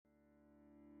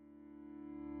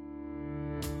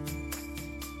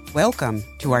Welcome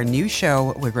to our new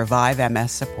show with Revive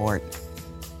MS Support.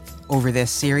 Over this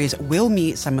series, we'll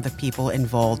meet some of the people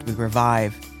involved with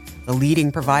Revive, the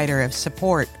leading provider of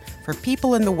support for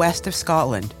people in the west of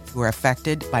Scotland who are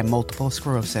affected by multiple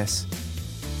sclerosis.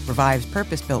 Revive's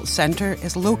purpose-built centre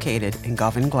is located in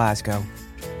Govan, Glasgow.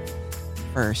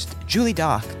 First, Julie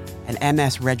Dock, an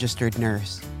MS-registered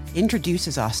nurse,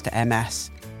 introduces us to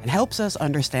MS and helps us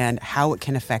understand how it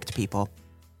can affect people.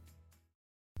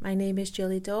 My name is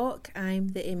Julie Dock.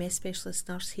 I'm the MS specialist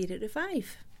nurse here at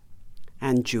Revive.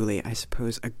 And Julie, I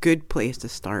suppose a good place to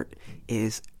start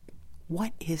is,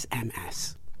 what is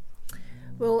MS?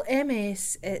 Well,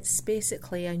 MS, it's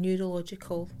basically a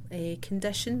neurological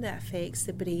condition that affects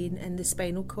the brain and the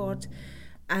spinal cord.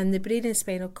 And the brain and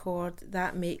spinal cord,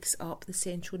 that makes up the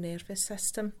central nervous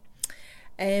system.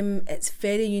 It's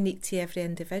very unique to every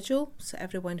individual. So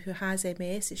everyone who has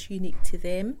MS, it's unique to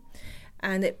them.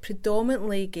 And it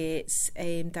predominantly gets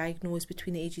diagnosed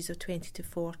between the ages of 20 to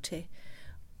 40.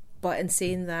 But in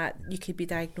saying that, you could be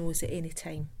diagnosed at any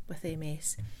time with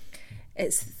MS.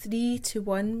 It's 3 to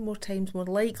 1 more times more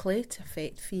likely to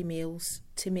affect females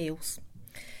to males.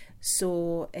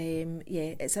 So,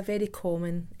 it's a very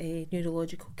common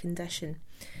neurological condition.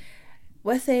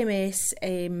 With MS,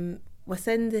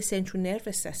 within the central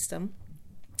nervous system,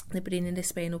 the brain and the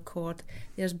spinal cord,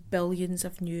 there's billions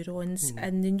of neurons,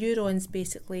 and the neurons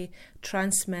basically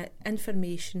transmit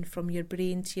information from your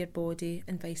brain to your body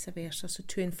and vice versa, so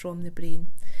to and from the brain.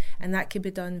 And that can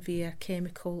be done via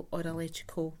chemical or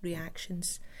electrical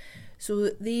reactions. So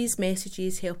these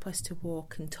messages help us to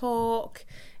walk and talk,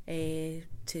 to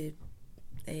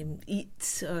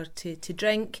eat or to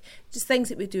drink, just things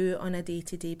that we do on a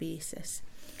day-to-day basis.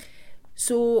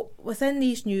 So within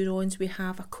these neurons we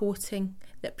have a coating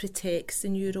that protects the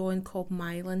neuron called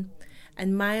myelin,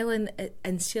 and myelin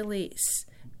insulates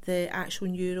the actual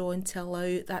neuron to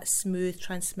allow that smooth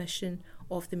transmission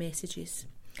of the messages.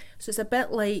 So it's a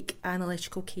bit like an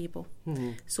electrical cable.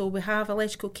 So we have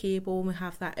electrical cable and we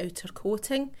have that outer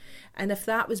coating, and if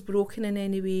that was broken in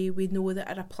any way, we know that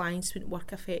our appliance wouldn't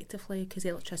work effectively because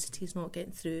electricity is not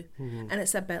getting through. And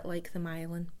it's a bit like the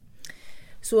myelin.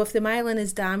 So if the myelin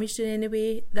is damaged in any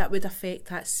way, that would affect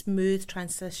that smooth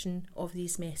transition of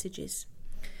these messages.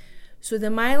 So the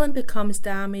myelin becomes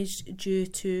damaged due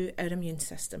to our immune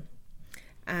system.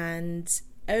 And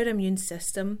our immune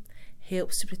system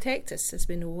helps to protect us, as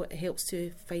we know. It helps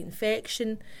to fight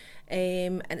infection,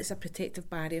 and it's a protective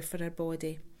barrier for our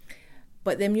body.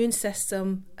 But the immune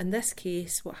system, in this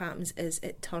case, what happens is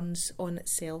it turns on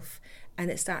itself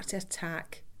and it starts to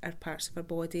attack our parts of our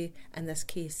body, in this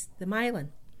case the myelin.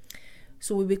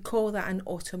 So we would call that an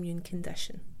autoimmune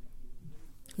condition.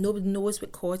 Nobody knows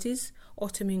what causes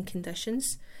autoimmune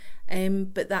conditions,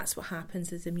 but that's what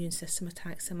happens as the immune system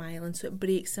attacks the myelin, so it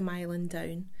breaks the myelin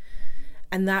down,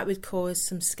 and that would cause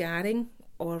some scarring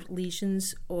or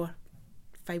lesions or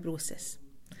fibrosis.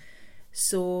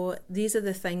 So these are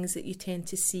the things that you tend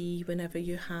to see whenever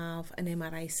you have an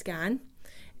MRI scan.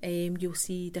 You'll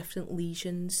see different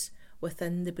lesions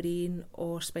within the brain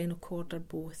or spinal cord or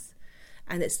both,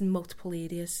 and it's in multiple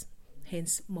areas,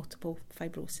 hence multiple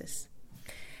fibrosis.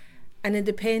 And then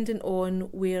depending on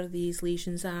where these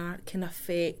lesions are can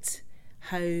affect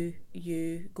how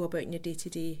you go about in your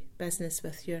day-to-day business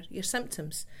with your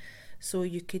symptoms. So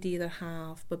you could either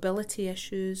have mobility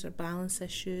issues or balance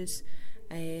issues,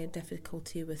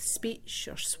 difficulty with speech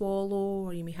or swallow,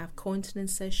 or you may have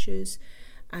continence issues,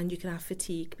 and you can have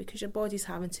fatigue because your body's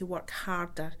having to work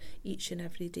harder each and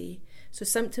every day. So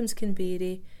symptoms can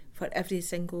vary for every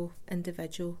single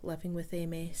individual living with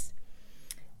MS.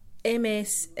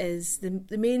 MS is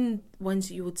the main ones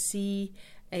that you would see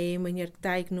when you're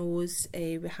diagnosed.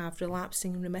 We have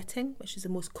relapsing and remitting, which is the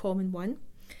most common one.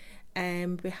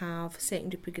 We have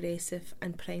secondary progressive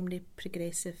and primary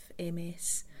progressive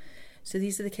MS. So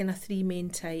these are the kind of three main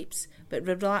types, but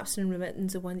relapsing and remitting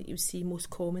is the one that you see most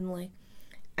commonly.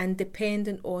 And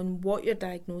depending on what you're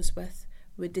diagnosed with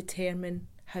would determine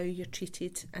how you're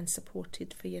treated and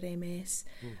supported for your MS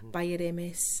by your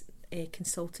MS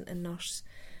consultant and nurse.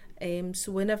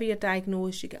 So whenever you're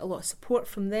diagnosed, you get a lot of support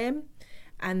from them,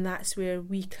 and that's where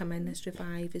we come in as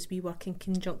Revive, as we work in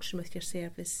conjunction with your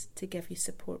service to give you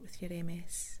support with your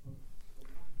MS.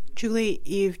 Julie,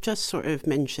 you've just sort of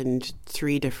mentioned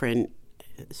three different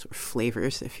sort of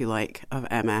flavours, if you like, of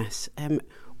MS.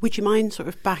 Would you mind sort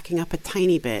of backing up a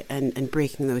tiny bit and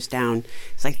breaking those down?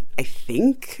 Because I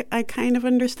think I kind of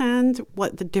understand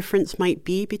what the difference might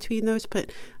be between those,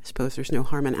 but I suppose there's no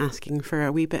harm in asking for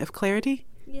a wee bit of clarity.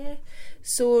 Yeah.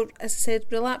 So, as I said,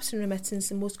 relapse and remitting is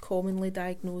the most commonly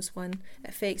diagnosed one. It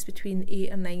affects between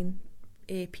 8 or 9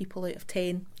 people out of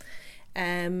 10.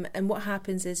 And what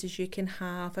happens is you can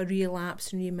have a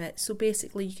relapse and remit. So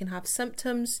basically you can have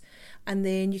symptoms and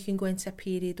then you can go into a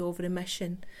period of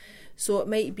remission. So it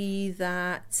might be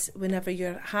that whenever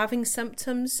you're having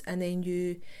symptoms and then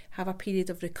you have a period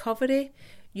of recovery,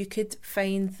 you could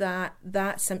find that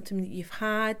that symptom that you've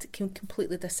had can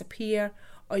completely disappear,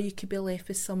 or you could be left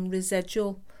with some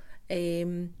residual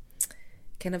kind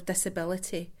of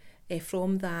disability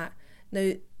from that.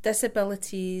 Now,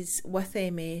 disabilities with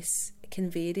MS can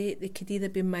vary. They could either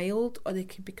be mild or they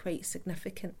could be quite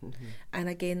significant. And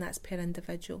again, that's per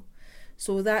individual.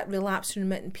 So that relapse and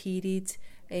remitting period,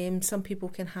 some people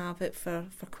can have it for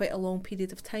quite a long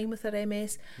period of time with their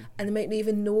MS, and they might not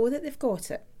even know that they've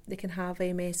got it. They can have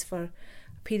MS for a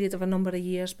period of a number of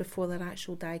years before their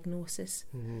actual diagnosis.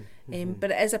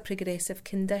 But it is a progressive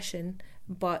condition,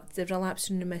 but the relapse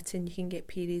and remitting, you can get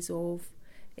periods of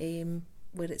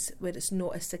where it's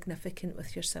not as significant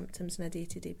with your symptoms on a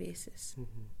day-to-day basis.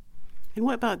 And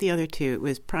what about the other two? It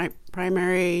was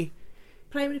primary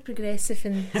progressive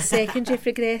and secondary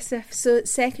progressive. So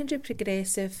secondary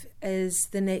progressive is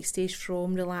the next stage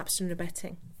from relapse and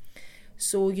remitting.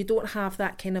 So you don't have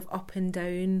that kind of up and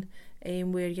down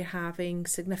where you're having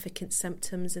significant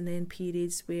symptoms and then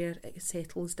periods where it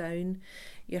settles down.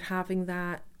 You're having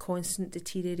that constant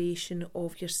deterioration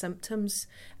of your symptoms,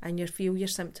 and you feel your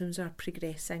symptoms are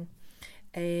progressing.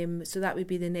 So that would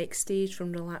be the next stage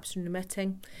from relapse and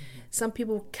remitting. Some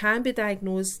people can be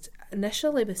diagnosed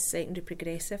initially with secondary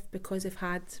progressive because they've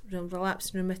had relapse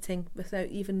and remitting without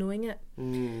even knowing it.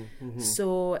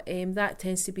 So that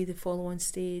tends to be the follow-on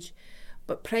stage.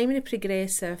 But primary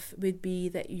progressive would be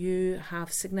that you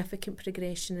have significant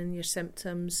progression in your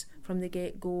symptoms from the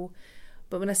get-go.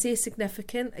 But when I say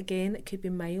significant, again, it could be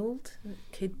mild.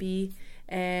 It could be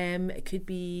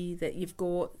that you've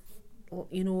got,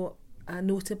 a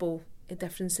notable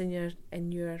difference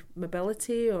in your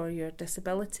mobility or your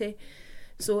disability.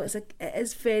 So it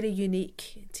is very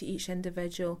unique to each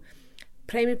individual.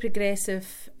 Primary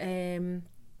progressive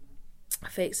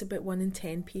affects about 1 in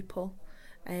 10 people.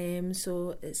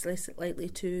 So it's less likely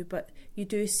to, but you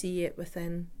do see it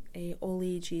within all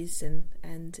ages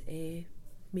and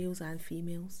males and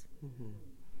females.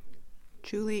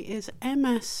 Julie, is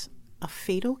MS a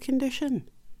fatal condition?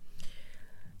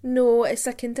 No, it's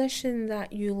a condition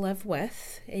that you live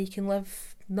with. You can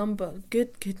live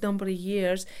good number of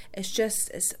years.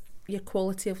 It's your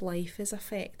quality of life is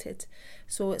affected.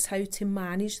 So it's how to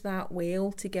manage that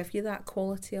well to give you that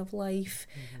quality of life.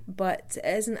 But it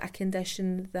isn't a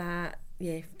condition that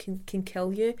can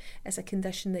kill you. It's a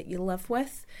condition that you live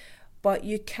with. But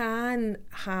you can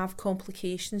have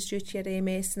complications due to your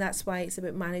MS, and that's why it's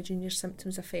about managing your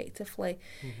symptoms effectively,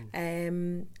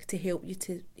 to help you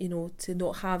to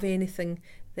not have anything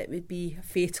that would be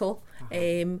fatal.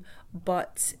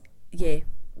 But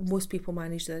most people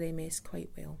manage their MS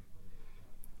quite well.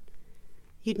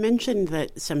 You'd mentioned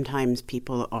that sometimes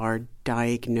people are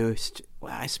diagnosed,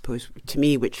 well, I suppose to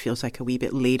me, which feels like a wee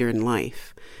bit later in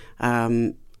life.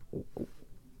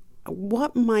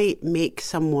 What might make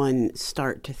someone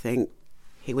start to think,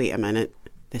 hey, wait a minute,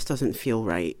 this doesn't feel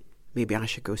right. Maybe I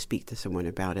should go speak to someone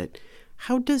about it.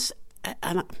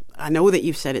 And I know that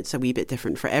you've said it's a wee bit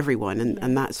different for everyone,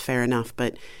 and that's fair enough,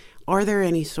 but are there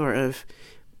any sort of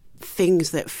things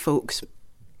that folks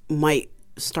might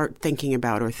start thinking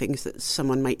about, or things that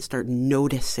someone might start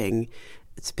noticing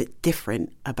it's a bit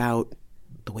different about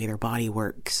the way their body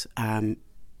works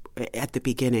at the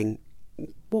beginning?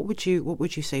 What would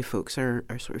you say folks are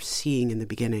sort of seeing in the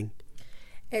beginning?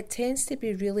 It tends to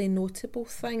be really notable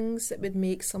things that would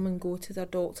make someone go to their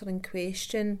doctor and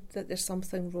question that there's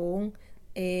something wrong,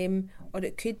 or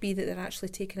it could be that they're actually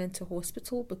taken into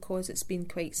hospital because it's been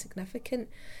quite significant.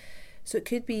 So it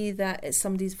could be that it's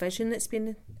somebody's vision that's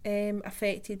been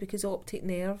affected, because optic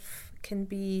nerve can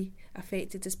be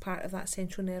affected as part of that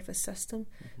central nervous system.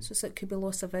 So it could be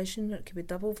loss of vision, or it could be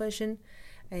double vision.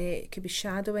 It could be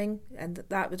shadowing, and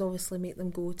that would obviously make them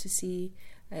go to see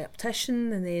an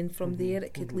optician, and then from there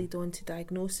it could lead on to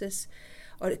diagnosis.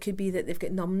 Or it could be that they've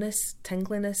got numbness,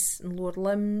 tingliness in lower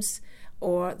limbs,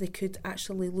 or they could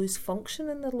actually lose function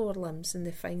in their lower limbs and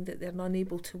they find that they're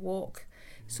unable to walk.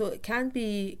 So it can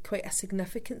be quite a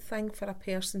significant thing for a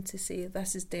person to say,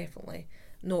 this is definitely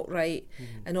not right.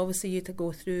 And obviously you have to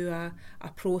go through a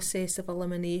process of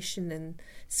elimination and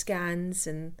scans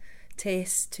and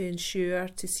tests to ensure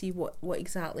to see what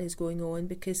exactly is going on,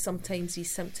 because sometimes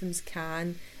these symptoms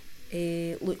can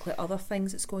look like other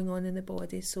things that's going on in the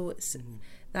body. So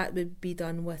that would be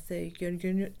done with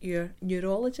your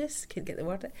neurologist. Can't get the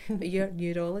word out, but your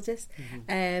neurologist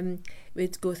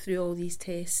would go through all these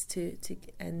tests to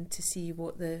see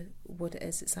what it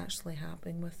is that's actually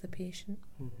happening with the patient.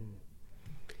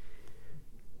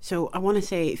 So I want to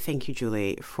say thank you,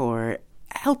 Julie, for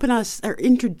helping us, or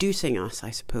introducing us,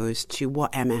 I suppose, to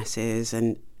what MS is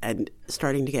and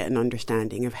starting to get an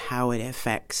understanding of how it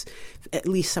affects at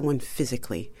least someone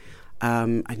physically.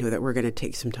 I know that we're going to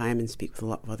take some time and speak with a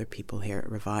lot of other people here at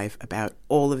Revive about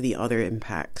all of the other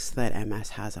impacts that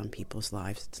MS has on people's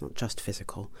lives. It's not just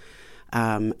physical.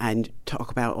 And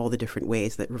talk about all the different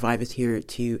ways that Revive is here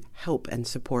to help and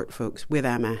support folks with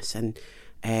MS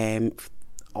and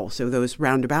also those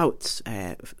roundabouts,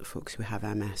 folks who have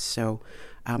MS. So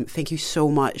thank you so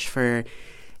much for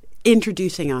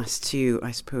introducing us to,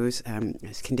 I suppose,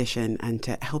 this condition and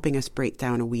to helping us break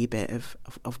down a wee bit of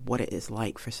what it is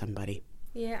like for somebody.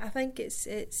 Yeah, I think it's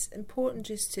important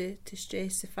just to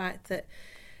stress the fact that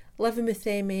living with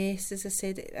MS, as I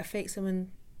said, it affects someone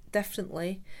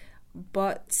differently,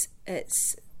 but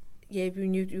it's,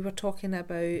 when you were talking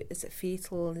about is it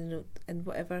fatal and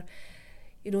whatever,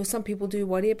 some people do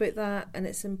worry about that, and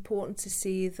it's important to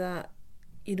say that,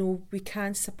 we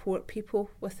can support people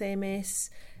with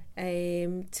MS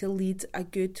to lead a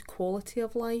good quality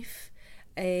of life,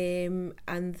 and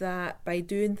that by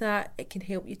doing that, it can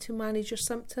help you to manage your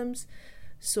symptoms.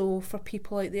 So for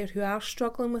people out there who are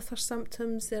struggling with their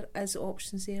symptoms, there is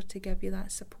options there to give you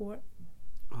that support.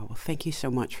 Oh, well, thank you so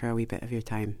much for a wee bit of your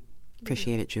time.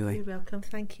 Appreciate it, Julie. You're welcome.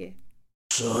 Thank you.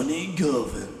 Sonny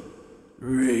Govan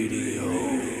Radio.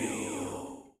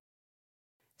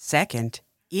 Second,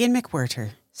 Iain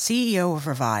McWhirter, CEO of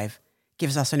Revive,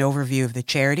 gives us an overview of the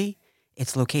charity,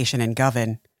 its location in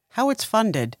Govan, how it's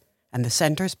funded, and the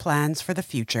centre's plans for the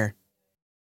future.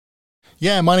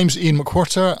 Yeah, my name's Iain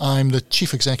McWhirter. I'm the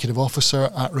Chief Executive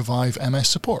Officer at Revive MS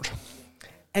Support.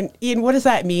 And Iain, what does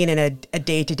that mean in a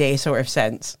day-to-day sort of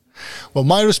sense? Well,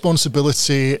 my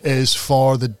responsibility is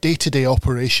for the day-to-day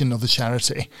operation of the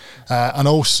charity and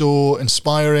also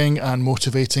inspiring and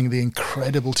motivating the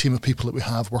incredible team of people that we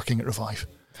have working at Revive.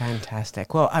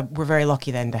 Fantastic. Well, we're very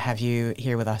lucky then to have you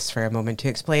here with us for a moment to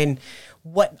explain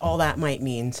what all that might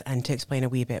mean and to explain a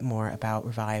wee bit more about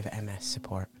Revive MS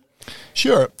Support.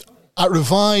 Sure. At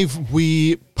Revive,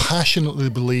 we passionately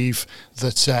believe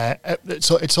that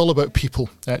it's all about people.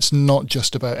 It's not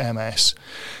just about MS.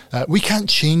 We can't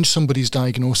change somebody's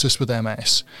diagnosis with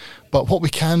MS, but what we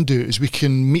can do is we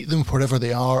can meet them wherever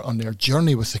they are on their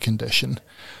journey with the condition,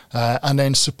 and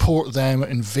then support them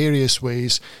in various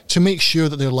ways to make sure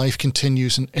that their life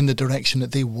continues in the direction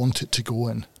that they want it to go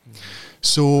in.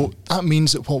 So that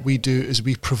means that what we do is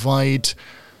we provide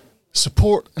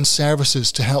support and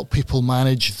services to help people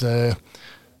manage the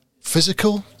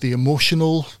physical, the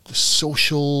emotional, the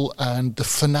social, and the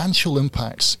financial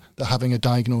impacts that having a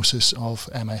diagnosis of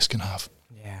MS can have.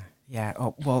 Yeah.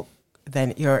 Oh, well,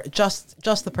 then you're just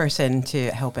the person to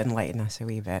help enlighten us a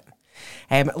wee bit.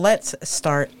 Let's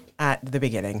start at the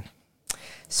beginning.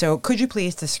 So could you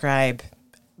please describe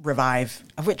Revive,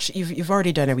 of which you've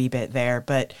already done a wee bit there,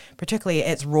 but particularly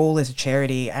its role as a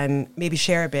charity, and maybe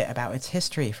share a bit about its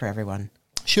history for everyone?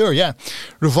 Sure, yeah.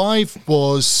 Revive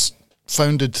was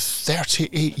founded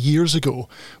 38 years ago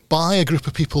by a group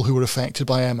of people who were affected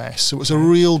by MS. So it was a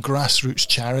real grassroots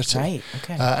charity. Right,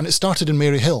 okay. And it started in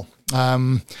Maryhill.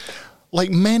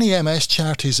 Like many MS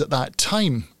charities at that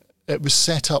time, it was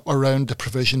set up around the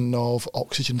provision of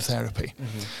oxygen therapy.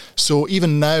 So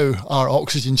even now, our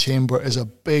oxygen chamber is a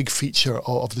big feature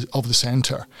of the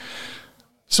centre.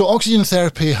 So oxygen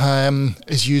therapy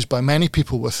is used by many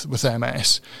people with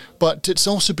MS, but it's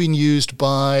also been used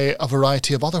by a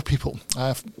variety of other people.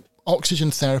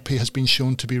 Oxygen therapy has been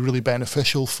shown to be really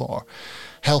beneficial for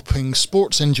helping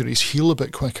sports injuries heal a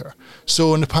bit quicker.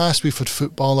 So in the past, we've had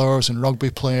footballers and rugby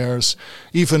players,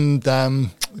 even the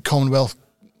Commonwealth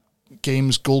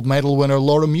Games gold medal winner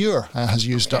Laura Muir has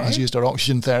used our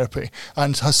oxygen therapy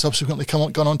and has subsequently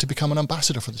gone on to become an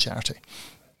ambassador for the charity.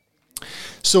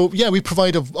 So yeah, we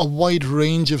provide a wide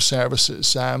range of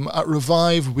services. At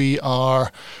Revive, we're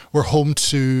home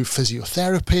to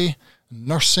physiotherapy,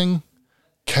 nursing,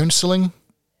 counselling,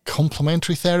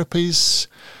 complementary therapies,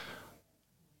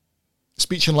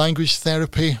 speech and language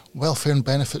therapy, welfare and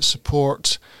benefit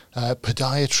support,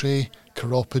 podiatry,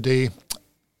 chiropody,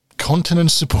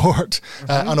 continence support,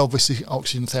 and obviously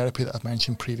oxygen therapy that I've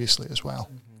mentioned previously as well.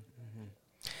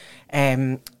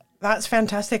 That's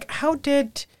fantastic. How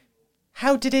did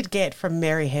it get from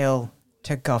Maryhill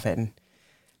to Govan?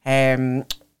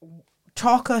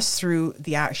 talk us through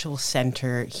the actual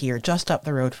centre here, just up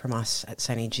the road from us at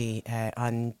Sunny G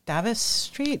on Davis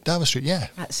Street. Davis Street, yeah.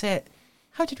 That's it.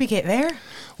 How did we get there?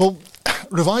 Well,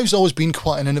 Revive's always been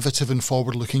quite an innovative and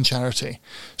forward-looking charity.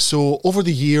 So over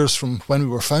the years from when we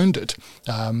were founded,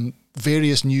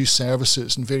 various new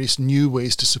services and various new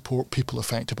ways to support people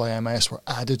affected by MS were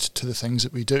added to the things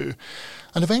that we do.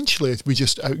 And eventually we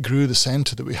just outgrew the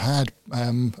centre that we had,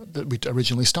 that we'd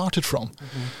originally started from.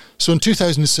 Mm-hmm. So in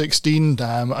 2016,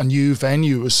 a new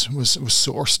venue was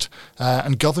sourced,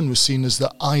 and Govan was seen as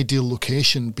the ideal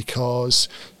location because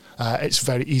it's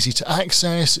very easy to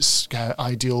access, it's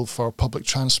ideal for public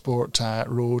transport,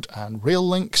 road and rail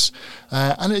links,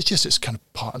 and it's kind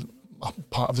of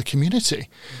part of the community.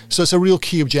 So it's a real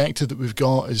key objective that we've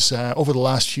got is over the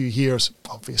last few years,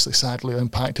 obviously sadly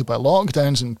impacted by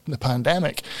lockdowns and the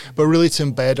pandemic, but really to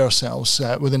embed ourselves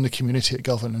within the community at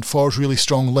Govan and forge really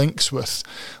strong links with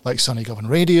like Sunny Govan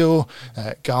Radio,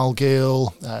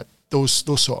 Galgale, those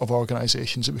sort of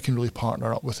organisations that we can really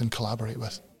partner up with and collaborate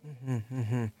with.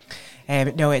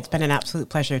 Mm-hmm. No, it's been an absolute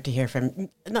pleasure to hear from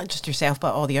not just yourself,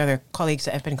 but all the other colleagues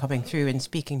that have been coming through and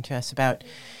speaking to us about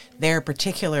their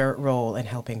particular role in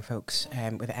helping folks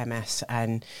with MS.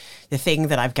 And the thing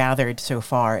that I've gathered so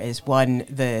far is, one,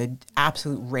 the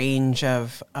absolute range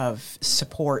of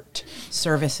support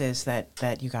services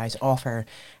that you guys offer.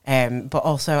 But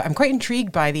also, I'm quite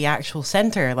intrigued by the actual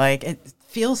centre. Like, it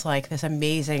feels like this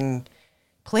amazing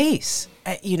place,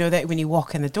 that when you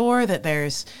walk in the door, that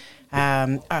there's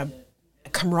a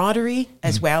camaraderie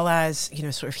as well as,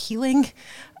 sort of healing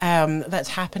that's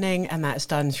happening, and that's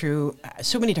done through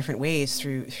so many different ways,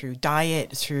 through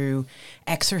diet, through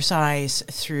exercise,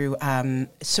 through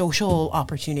social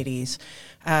opportunities,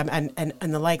 and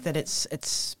the like, that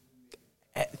it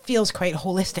feels quite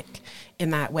holistic in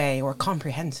that way, or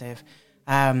comprehensive.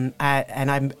 And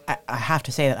I have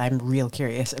to say that I'm real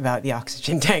curious about the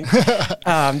oxygen tank,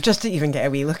 just to even get a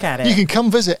wee look at it. You can come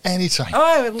visit anytime. Oh,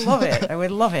 I would love it. I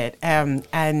would love it.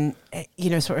 And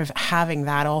sort of having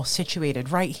that all situated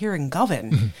right here in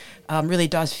Govan, really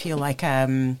does feel like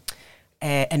an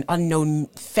unknown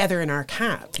feather in our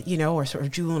cap, or sort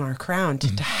of jewel in our crown.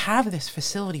 To have this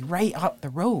facility right up the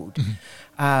road,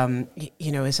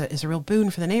 is a real boon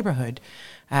for the neighbourhood.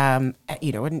 And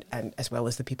as well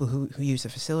as the people who use the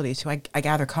facilities, who I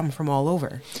gather come from all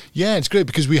over. Yeah, it's great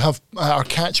because we have our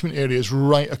catchment areas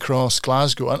right across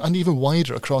Glasgow and even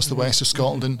wider across the west of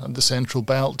Scotland and the Central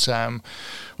Belt.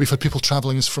 We've had people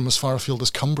travelling from as far afield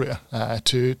as Cumbria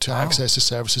to access the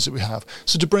services that we have.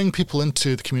 So to bring people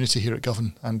into the community here at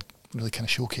Govan and really kind of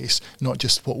showcase not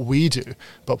just what we do,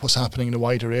 but what's happening in the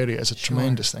wider area is a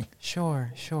tremendous thing.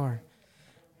 Sure.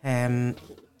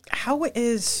 How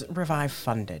is Revive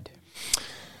funded?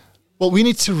 Well, we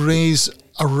need to raise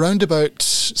around about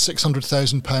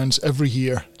 £600,000 every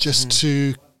year just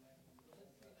to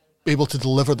be able to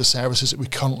deliver the services that we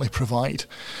currently provide.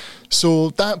 So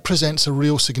that presents a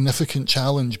real significant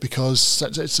challenge because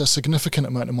it's a significant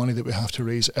amount of money that we have to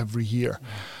raise every year.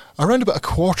 Around about a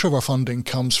quarter of our funding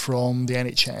comes from the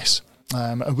NHS.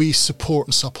 And we support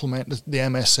and supplement the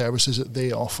MS services that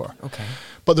they offer. Okay.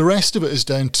 But the rest of it is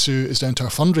down to our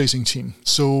fundraising team.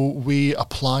 So we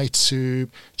apply to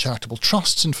charitable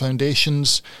trusts and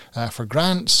foundations for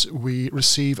grants. We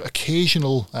receive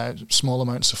occasional small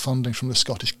amounts of funding from the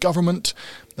Scottish Government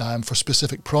for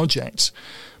specific projects.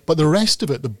 But the rest of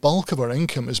it, the bulk of our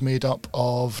income, is made up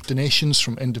of donations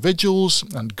from individuals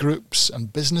and groups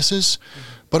and businesses,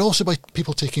 but also by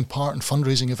people taking part in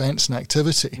fundraising events and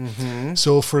activity.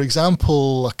 So, for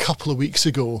example, a couple of weeks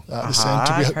ago at the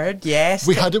centre,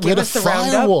 we had a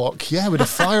fire walk. Yeah, we had a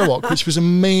fire walk, which was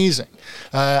amazing.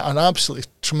 An absolutely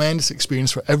tremendous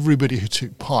experience for everybody who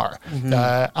took part,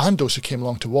 and those who came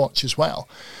along to watch as well.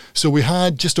 So we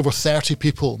had just over 30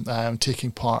 people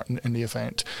taking part in the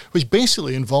event, which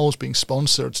basically involves being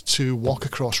sponsored to walk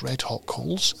across red hot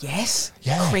coals. Yes.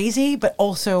 Yeah. Crazy, but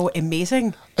also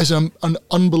amazing. It's an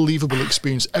unbelievable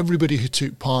experience. Everybody who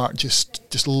took part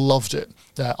just loved it.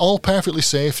 All perfectly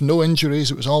safe, no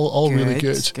injuries. It was all good, really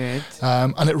good.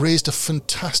 And it raised a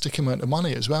fantastic amount of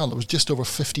money as well. It was just over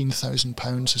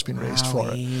 £15,000 has been raised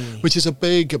for it, which is a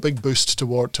big boost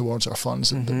towards our funds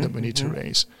that we need to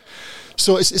raise.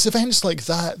 So it's events like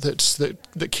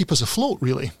that keep us afloat,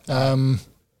 really.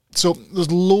 So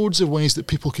there's loads of ways that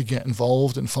people could get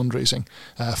involved in fundraising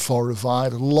for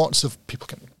Revive. Lots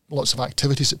of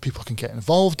activities that people can get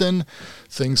involved in,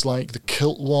 things like the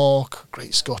Kilt Walk,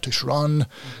 Great Scottish Run.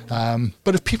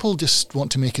 But if people just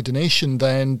want to make a donation,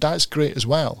 then that's great as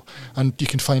well. And you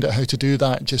can find out how to do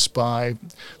that just by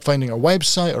finding our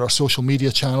website or our social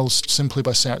media channels, simply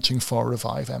by searching for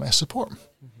Revive MS Support.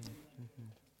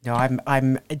 No,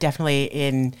 I'm definitely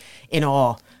in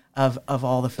awe of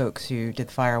all the folks who did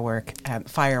the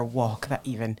fire walk that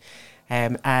even,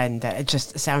 and it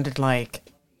just sounded like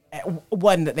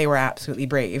one, that they were absolutely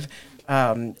brave,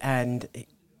 and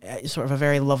sort of a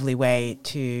very lovely way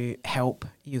to help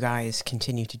you guys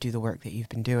continue to do the work that you've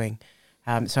been doing.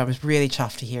 So I was really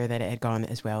chuffed to hear that it had gone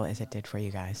as well as it did for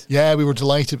you guys. Yeah, we were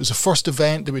delighted. It was the first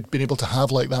event that we'd been able to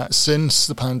have like that since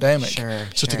the pandemic.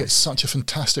 So to get such a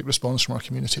fantastic response from our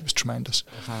community, it was tremendous.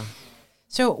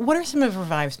 So what are some of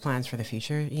Revive's plans for the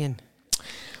future, Iain?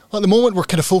 Well, at the moment, we're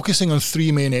kind of focusing on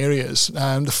three main areas.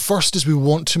 The first is we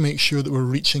want to make sure that we're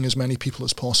reaching as many people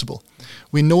as possible.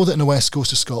 We know that in the west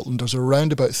coast of Scotland, there's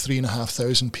around about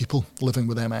 3,500 people living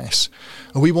with MS.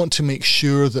 And we want to make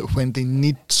sure that when they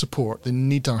need support, they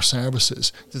need our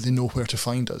services, that they know where to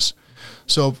find us.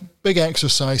 So a big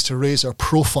exercise to raise our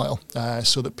profile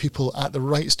so that people at the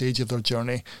right stage of their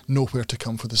journey know where to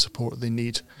come for the support they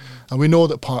need. And we know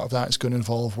that part of that is going to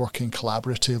involve working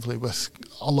collaboratively with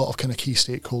a lot of kind of key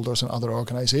stakeholders and other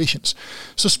organisations.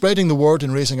 So spreading the word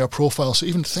and raising our profile, so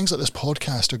even things like this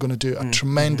podcast are going to do a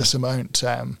tremendous amount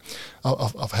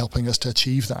of helping us to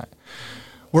achieve that.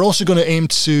 We're also going to aim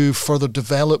to further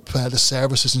develop the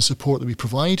services and support that we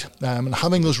provide, and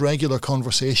having those regular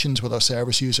conversations with our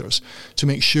service users to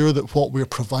make sure that what we're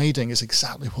providing is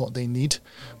exactly what they need,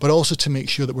 but also to make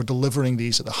sure that we're delivering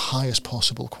these at the highest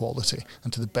possible quality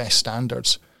and to the best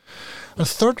standards. And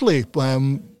thirdly,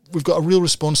 we've got a real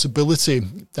responsibility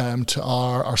to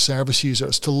our service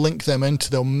users to link them into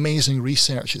the amazing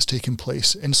research that's taking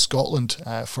place in Scotland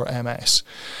for MS.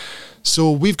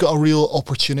 So we've got a real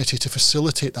opportunity to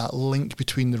facilitate that link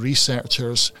between the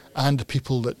researchers and the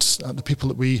people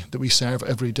that we serve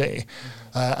every day,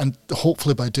 and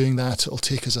hopefully by doing that, it'll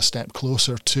take us a step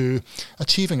closer to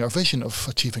achieving our vision of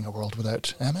achieving a world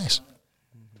without MS.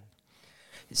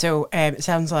 So it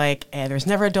sounds like there's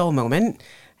never a dull moment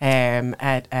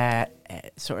at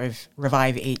sort of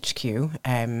Revive HQ.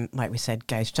 Like we said,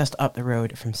 guys, just up the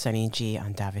road from Sunny G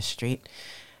on Davis Street,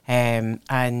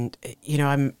 and you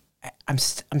know I'm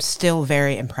still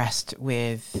very impressed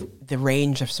with the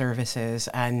range of services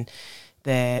and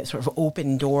the sort of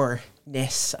open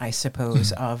doorness, I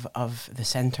suppose, of the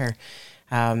centre,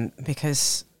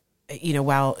 because you know,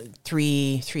 while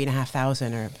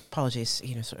 3,500, or apologies,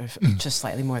 you know, sort of just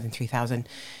slightly more than 3,000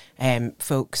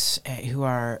 folks who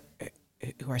are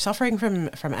suffering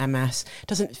from MS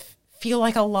doesn't feel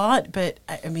like a lot, but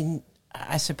I mean,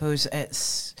 I suppose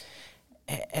it's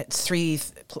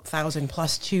 3,000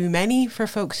 plus too many for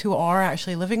folks who are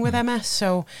actually living with MS.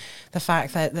 So the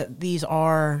fact that these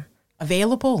are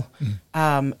available,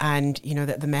 and you know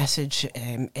that the message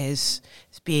is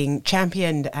being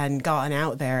championed and gotten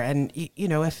out there, and you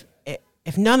know, if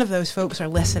none of those folks are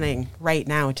listening right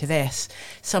now to this,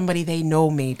 somebody they know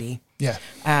maybe. Yeah.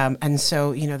 And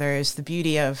so, you know, there's the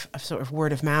beauty of sort of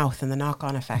word of mouth and the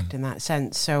knock-on effect in that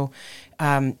sense. So,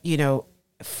 you know,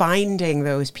 finding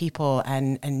those people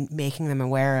and making them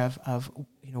aware of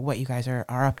you know what you guys are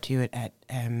up to at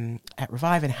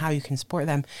Revive and how you can support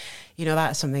them, you know,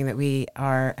 that's something that we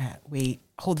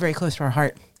hold very close to our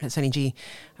heart at Sunny G,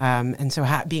 and so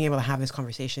being able to have this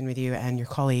conversation with you and your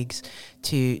colleagues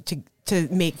to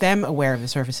make them aware of the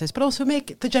services, but also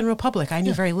make the general public. I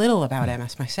knew very little about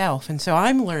MS myself, and so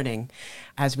I'm learning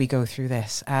as we go through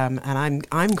this, and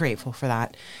I'm grateful for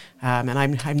that. And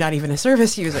I'm not even a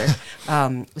service user,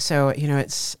 so you know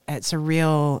it's a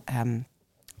real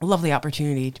lovely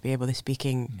opportunity to be able to speak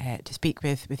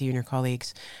with you and your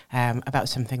colleagues about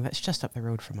something that's just up the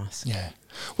road from us. Yeah,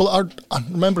 well,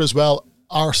 remember as well,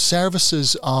 our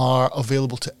services are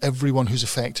available to everyone who's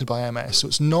affected by MS. So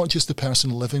it's not just the person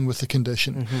living with the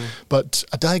condition, but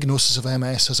a diagnosis of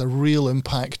MS has a real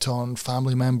impact on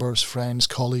family members, friends,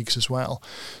 colleagues as well.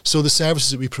 So the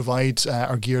services that we provide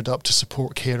are geared up to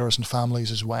support carers and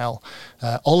families as well.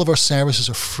 All of our services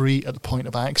are free at the point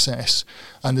of access,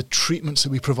 and the treatments that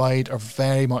we provide are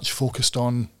very much focused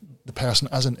on the person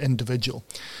as an individual.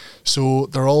 So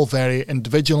they're all very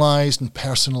individualised and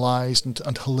personalised and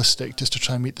holistic, just to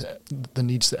try and meet the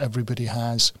needs that everybody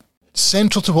has.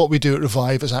 Central to what we do at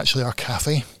Revive is actually our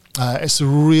cafe. It's a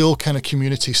real kind of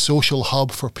community social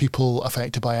hub for people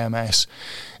affected by MS.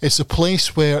 It's a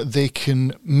place where they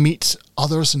can meet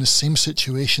others in the same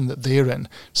situation that they're in.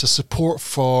 It's a support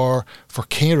for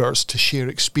carers to share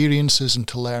experiences and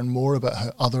to learn more about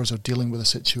how others are dealing with a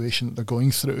situation that they're going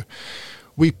through.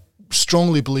 We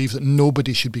strongly believe that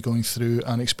nobody should be going through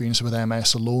an experience with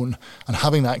MS alone, and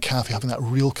having that cafe, having that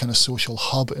real kind of social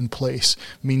hub in place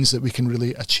means that we can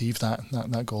really achieve that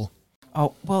goal.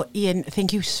 Oh, well, Iain,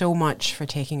 thank you so much for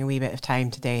taking a wee bit of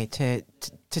time today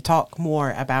to to talk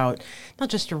more about not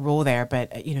just your role there,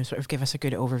 but sort of give us a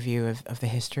good overview of the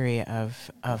history of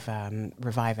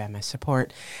Revive MS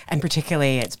Support, and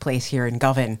particularly its place here in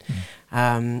Govan.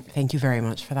 Thank you very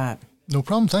much for that. No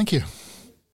problem. Thank you.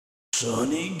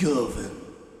 Sunny Govan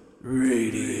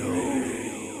Radio.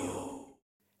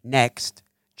 Next,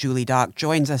 Julie Dock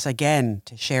joins us again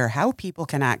to share how people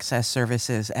can access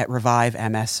services at Revive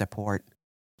MS Support.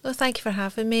 Well, thank you for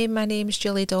having me. My name is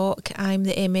Julie Dock. I'm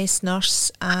the MS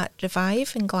nurse at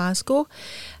Revive in Glasgow.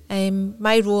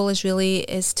 My role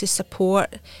is to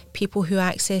support people who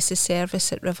access the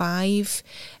service at Revive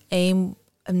in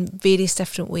various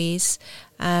different ways.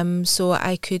 So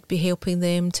I could be helping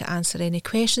them to answer any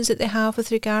questions that they have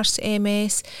with regards to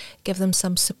MS, give them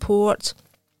some support,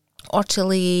 or to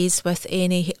liaise with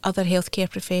any other healthcare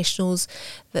professionals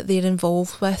that they're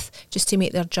involved with, just to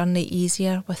make their journey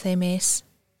easier with MS.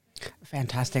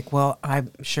 Fantastic. Well,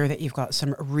 I'm sure that you've got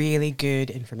some really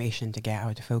good information to get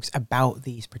out to folks about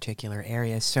these particular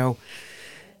areas. So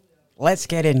let's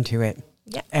get into it.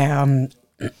 Yeah.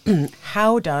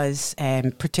 How does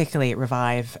particularly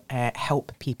Revive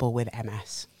help people with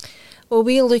MS? Well,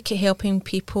 we look at helping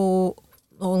people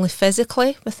not only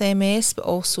physically with MS, but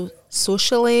also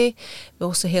socially. We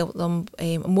also help them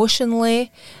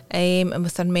emotionally and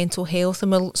with their mental health.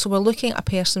 And we're looking at a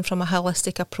person from a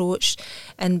holistic approach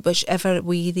in whichever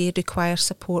way they require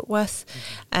support with.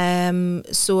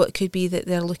 So it could be that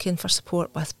they're looking for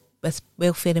support with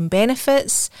welfare and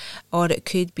benefits, or it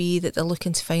could be that they're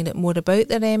looking to find out more about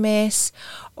their MS,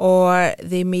 or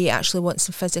they may actually want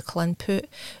some physical input.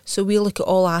 So we look at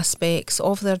all aspects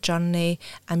of their journey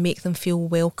and make them feel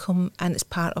welcome and it's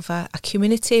part of a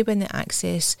community when they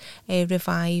access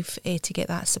Revive to get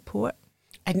that support.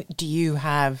 And do you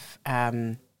have,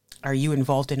 are you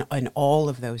involved in all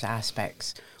of those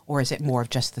aspects, or is it more of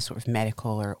just the sort of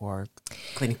medical or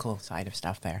clinical side of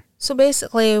stuff there? So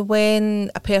basically,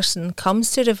 when a person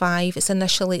comes to Revive, it's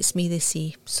me they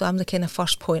see. So I'm the kind of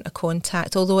first point of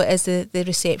contact. Although it is the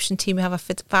reception team, we have a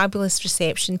fabulous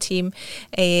reception team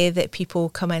that people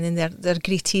come in and they're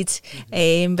greeted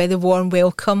by the warm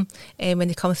welcome when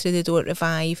they come through the door at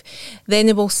Revive. Then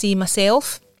they will see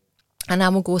myself, and I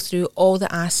will go through all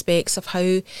the aspects of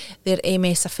how their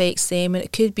MS affects them. And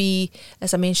it could be,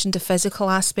 as I mentioned, the physical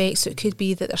aspects. So it could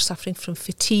be that they're suffering from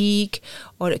fatigue,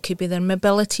 or it could be their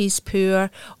mobility is poor,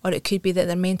 or it could be that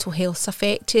their mental health's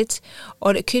affected,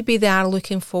 or it could be they are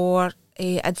looking for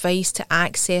advice to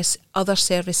access other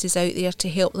services out there to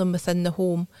help them within the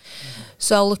home.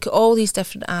 So I'll look at all these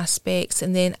different aspects,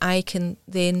 and then I can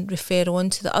then refer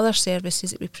on to the other services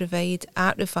that we provide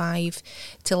at Revive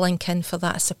to link in for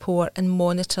that support and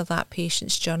monitor that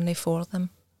patient's journey for them.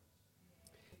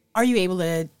 Are you able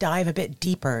to dive a bit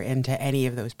deeper into any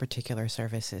of those particular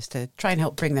services to try and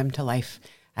help bring them to life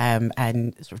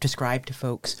and sort of describe to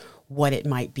folks what it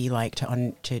might be like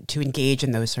to engage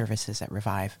in those services at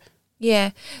Revive?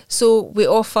 Yeah, so we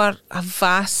offer a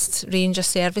vast range of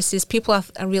services. People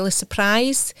are really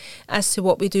surprised as to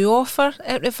what we do offer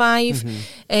at Revive.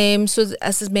 So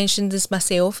as I mentioned, as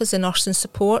myself as a nurse and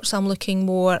support, so I'm looking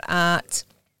more at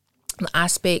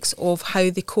aspects of how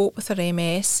they cope with their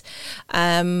MS.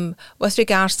 With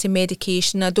regards to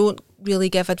medication, I don't really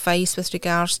give advice with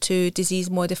regards to disease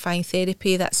modifying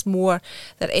therapy. That's more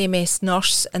their MS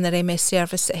nurse and their MS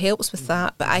service that helps with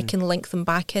that, but I can link them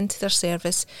back into their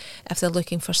service if they're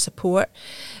looking for support.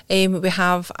 We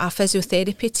have a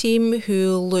physiotherapy team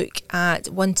who look at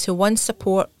one-to-one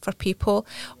support for people,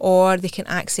 or they can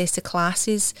access the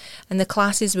classes. And the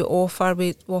classes we offer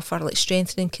like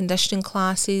strengthening conditioning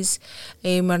classes.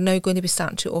 We're now going to be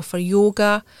starting to offer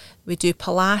yoga. We do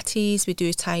Pilates, we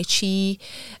do Tai Chi.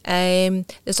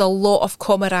 There's a lot of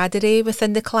camaraderie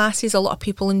within the classes. A lot of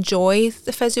people enjoy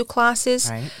the physio classes.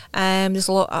 Right.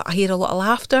 I hear a lot of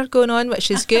laughter going on,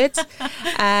 which is good.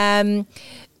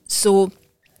 So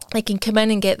they can come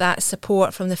in and get that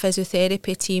support from the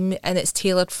physiotherapy team, and it's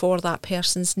tailored for that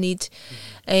person's need.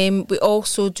 We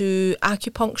also do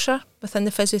acupuncture within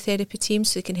the physiotherapy team,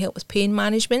 so they can help with pain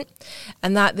management,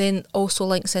 and that then also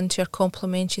links into our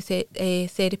complementary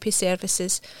therapy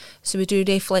services. So we do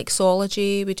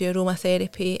reflexology, we do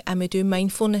aromatherapy, and we do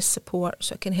mindfulness support,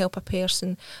 so it can help a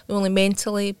person not only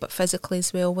mentally but physically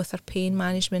as well with their pain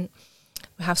management.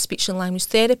 We have speech and language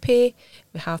therapy,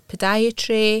 we have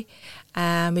podiatry,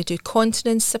 we do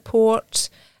continence support.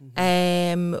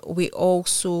 We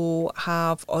also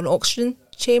have an oxygen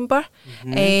chamber.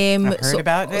 I've heard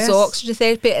about this. So oxygen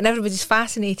therapy, and everybody's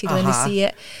fascinated when they see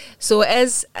it. So it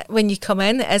is, when you come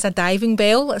in, it is a diving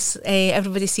bell.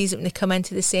 Everybody sees it when they come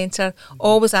into the centre.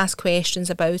 Always ask questions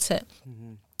about it.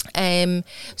 So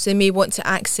they may want to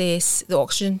access the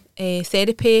oxygen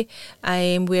therapy,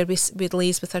 where we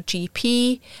liaise with our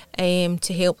GP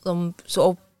to help them. So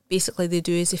all basically they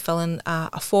do is they fill in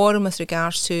a form with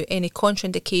regards to any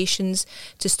contraindications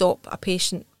to stop a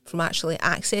patient from actually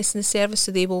accessing the service.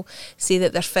 So they will say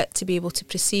that they're fit to be able to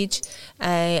proceed,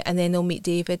 and then they'll meet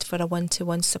David for a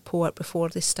one-to-one support before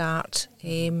they start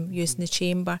using the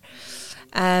chamber.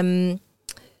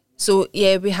 So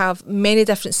yeah, we have many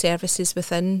different services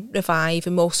within Revive,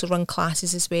 and we also run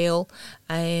classes as well.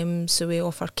 So we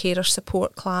offer carer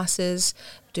support classes,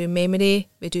 we do memory,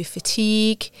 we do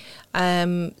fatigue.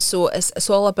 So it's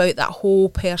all about that whole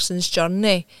person's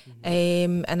journey.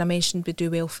 And I mentioned we do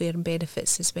welfare and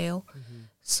benefits as well.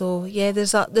 So yeah,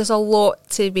 there's a lot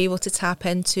to be able to tap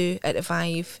into at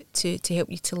Revive to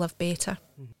help you to live better.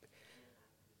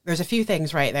 There's a few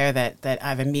things right there that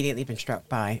I've immediately been struck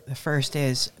by. The first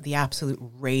is the absolute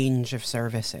range of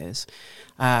services,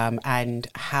 and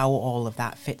how all of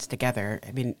that fits together.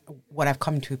 I mean, what I've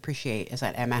come to appreciate is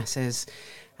that MS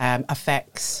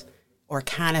affects or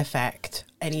can affect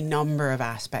any number of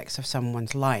aspects of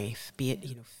someone's life, be it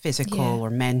physical or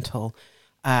mental,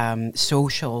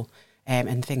 social,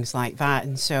 and things like that.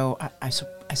 And so I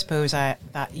suppose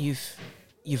that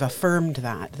you've affirmed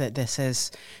that this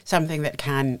is something that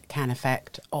can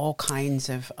affect all kinds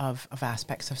of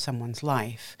aspects of someone's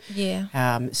life.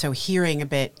 Yeah. So hearing a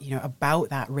bit, about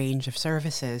that range of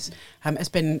services, it's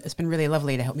been really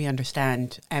lovely to help me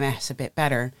understand MS a bit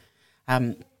better.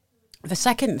 The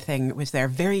second thing was there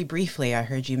very briefly. I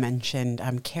heard you mentioned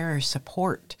carer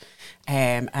support,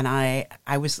 and I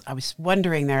was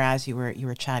wondering there as you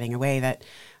were chatting away that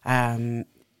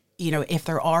if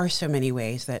there are so many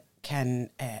ways that can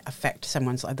affect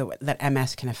someone's life, that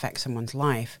MS can affect someone's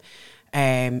life,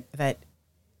 that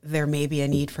there may be a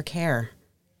need for care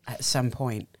at some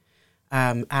point.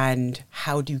 And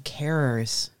how do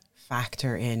carers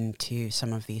factor into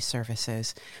some of these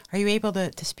services? Are you able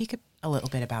to speak a little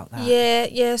bit about that?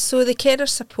 Yeah. So the carer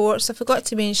supports, I forgot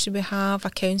to mention, we have a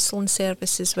counselling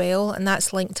service as well, and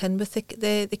that's linked in with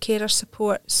the carer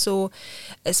support. So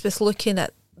it's with looking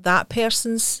at that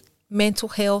person's mental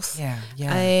health,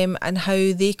 and how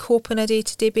they cope on a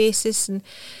day-to-day basis. And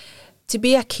to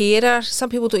be a carer, some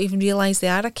people don't even realise they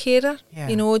are a carer.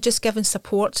 Just giving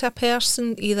support to a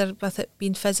person, either with it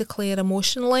being physically or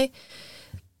emotionally,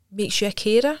 makes you a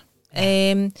carer.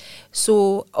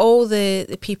 So all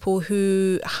the people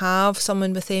who have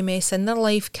someone with MS in their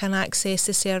life can access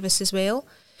the service as well.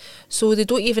 So they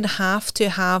don't even have to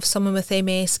have someone with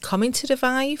MS coming to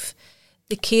Revive.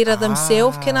 The carer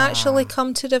themselves can actually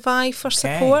come to Revive for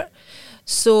support.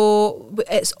 So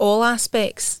it's all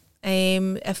aspects.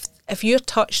 If you're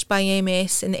touched by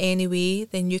MS in any way,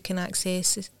 then you can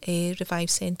access a Revive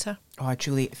Centre. Oh,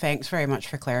 Julie, thanks very much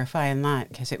for clarifying that,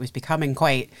 because it was becoming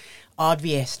quite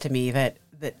obvious to me that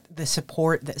the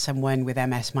support that someone with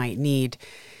MS might need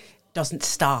doesn't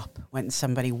stop when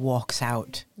somebody walks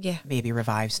out maybe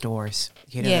Revive's doors.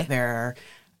 There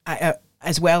are...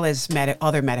 as well as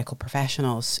other medical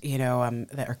professionals,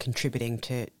 that are contributing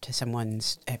to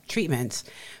someone's treatments,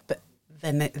 but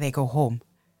then they go home,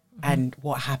 and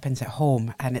what happens at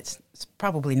home, and it's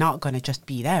probably not going to just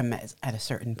be them at a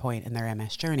certain point in their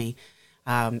MS journey,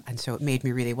 and so it made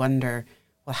me really wonder,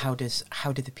 well, how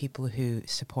do the people who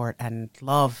support and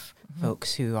love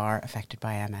folks who are affected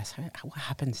by MS, what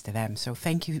happens to them? So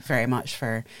thank you very much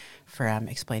for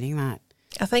explaining that.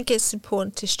 I think it's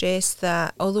important to stress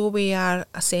that although we are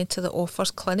a centre that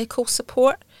offers clinical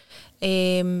support,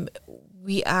 it's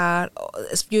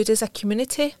viewed as a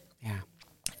community.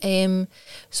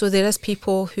 So there is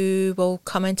people who will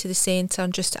come into the centre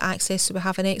and just to access. So we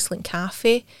have an excellent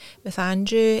cafe with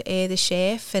Andrew, the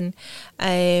chef, and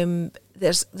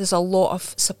there's a lot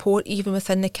of support even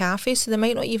within the cafe. So they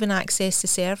might not even access the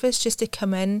service, just to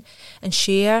come in and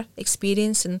share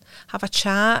experience and have a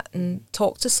chat and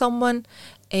talk to someone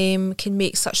can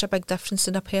make such a big difference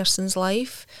in a person's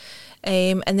life.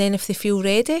 And then if they feel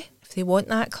ready, if they want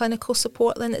that clinical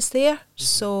support, then it's there.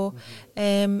 So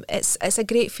it's a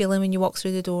great feeling when you walk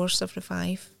through the doors of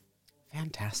Revive.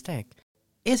 Fantastic.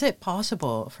 Is it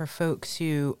possible for folks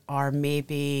who are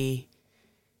maybe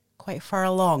quite far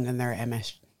along in their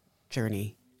MS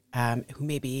journey, who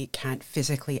maybe can't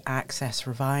physically access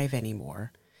Revive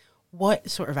anymore,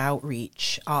 what sort of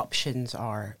outreach options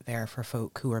are there for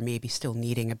folk who are maybe still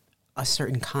needing a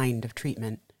certain kind of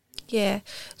treatment? Yeah,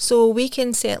 so we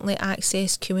can certainly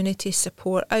access community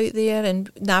support out there and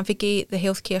navigate the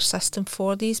healthcare system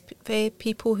for these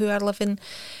people who are living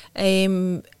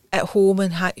at home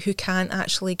and who can't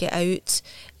actually get out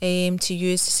to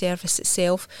use the service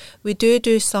itself. We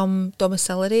do some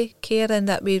domiciliary care, in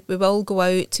that we will go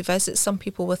out to visit some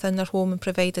people within their home and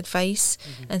provide advice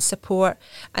and support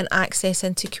and access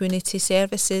into community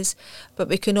services. But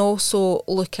we can also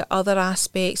look at other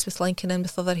aspects with linking in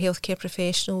with other healthcare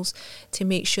professionals to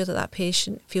make sure that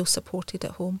patient feels supported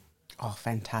at home. Oh,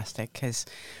 fantastic. Because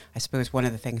I suppose one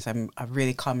of the things I've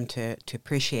really come to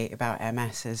appreciate about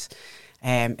MS is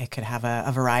it could have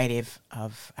a variety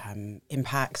of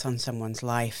impacts on someone's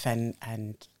life,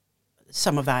 and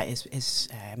some of that is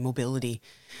mobility.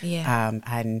 Yeah.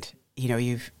 And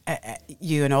you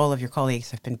and all of your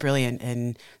colleagues have been brilliant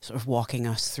in sort of walking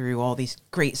us through all these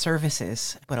great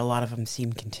services, but a lot of them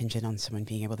seem contingent on someone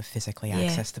being able to physically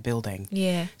access the building.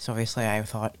 Yeah. So obviously I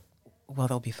thought, well,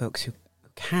 there'll be folks who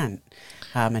can't,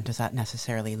 and does that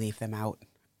necessarily leave them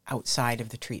outside of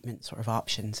the treatment sort of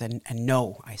options? And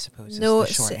no, I suppose, is the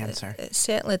short answer. It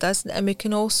certainly doesn't. And we've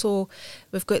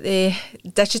got the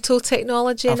digital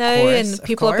technology now, and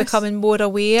people are becoming more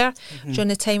aware during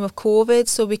the time of COVID.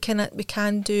 So we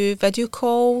can do video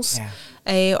calls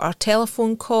or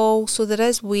telephone calls. So there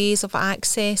is ways of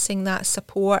accessing that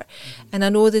support. And I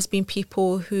know there's been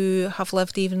people who have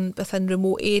lived even within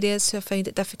remote areas who have found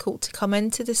it difficult to come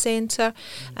into the centre,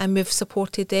 and we've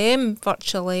supported them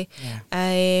virtually.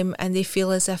 And they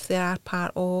feel as if they are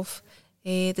part of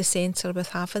the centre with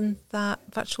having that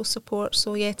virtual support.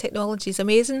 So technology is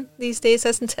amazing these days,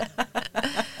 isn't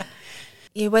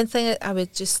it? One thing I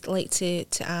would just like to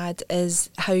add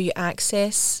is how you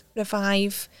access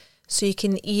Revive. So you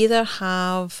can either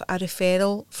have a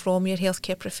referral from your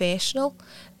healthcare professional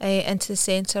into the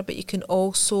centre, but you can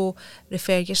also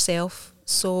refer yourself.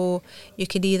 So you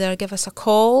can either give us a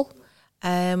call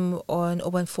on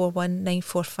 0141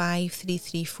 945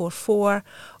 3344,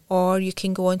 or you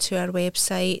can go onto our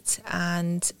website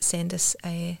and send us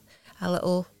a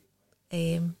little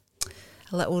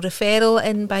referral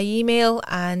in by email,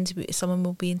 and someone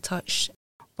will be in touch.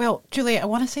 Well, Julie, I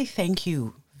want to say thank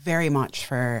you very much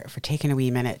for taking a wee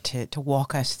minute to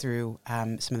walk us through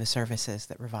some of the services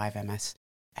that Revive MS.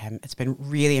 It's been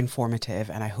really informative,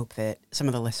 and I hope that some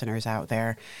of the listeners out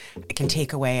there can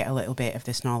take away a little bit of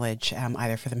this knowledge,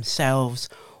 either for themselves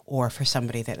or for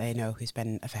somebody that they know who's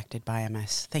been affected by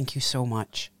MS. Thank you so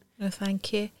much. No,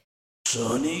 thank you.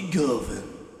 Sonny Govan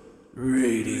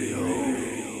Radio.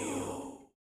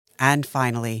 And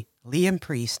finally, Liam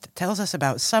Priest tells us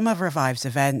about some of Revive's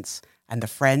events and the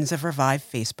Friends of Revive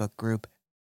Facebook group.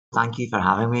 Thank you for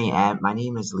having me. My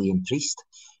name is Iain Priest.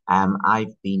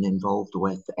 I've been involved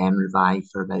with Revive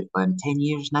for about 10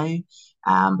 years now,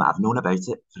 but I've known about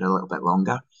it for a little bit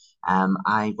longer.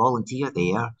 I volunteer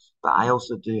there, but I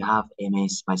also do have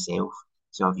MS myself,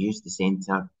 so I've used the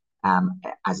centre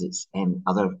as its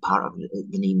other part of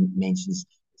the name mentions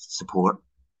support,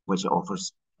 which it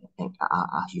offers a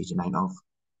huge amount of.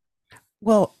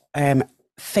 Well,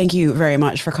 thank you very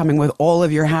much for coming with all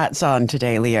of your hats on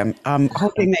today, Liam. I'm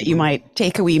hoping that you might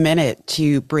take a wee minute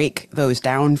to break those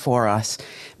down for us,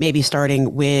 maybe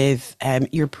starting with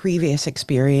your previous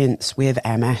experience with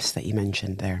MS that you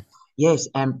mentioned there. Yes,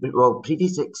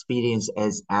 previous experience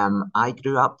is I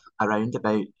grew up around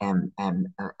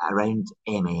around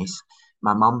MS.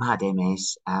 My mum had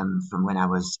MS from when I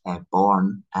was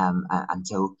born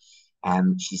until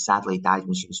she sadly died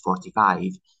when she was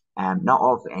 45. Not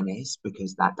of MS,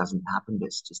 because that doesn't happen, but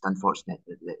it's just unfortunate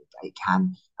that it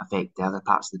can affect the other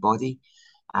parts of the body.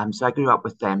 So I grew up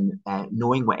with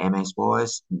knowing what MS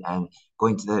was, and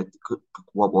going to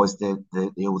what was the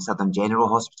old Southern General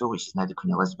Hospital, which is now the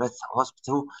Queen Elizabeth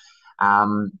Hospital.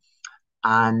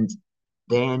 And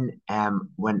then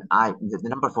when the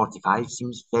number 45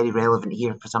 seems very relevant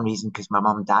here for some reason, because my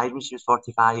mum died when she was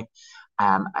 45.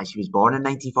 She was born in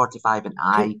 1945, and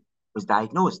I was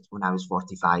diagnosed when I was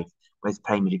 45 with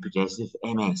primary progressive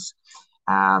MS,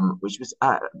 which was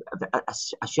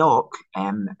a shock,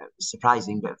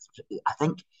 surprising, but I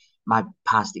think my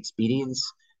past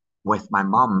experience with my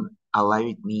mum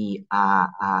allowed me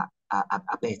a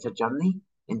better journey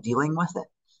in dealing with it,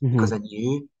 because I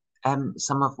knew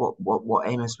some of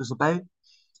what MS was about.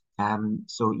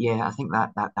 So yeah, I think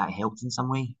that helped in some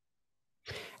way.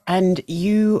 And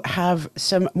you have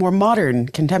some more modern,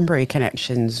 contemporary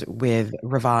connections with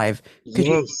Revive. Could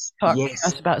you talk to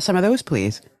us about some of those,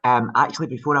 please? Actually,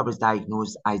 before I was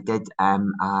diagnosed, I did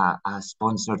a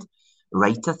sponsored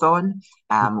write-a-thon,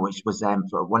 which was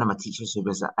for one of my teachers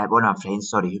one of my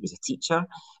friends, who was a teacher,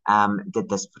 did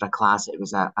this for a class. It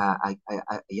was a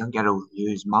young girl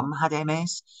whose mum had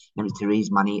MS, and it was to raise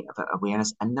money for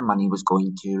awareness, and the money was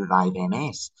going to Revive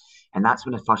MS. And that's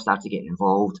when I first started getting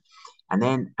involved. And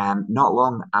then not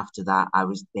long after that, I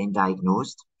was then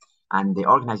diagnosed. And the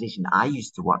organisation I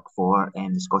used to work for,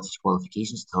 the Scottish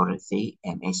Qualifications Authority,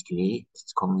 SQA, as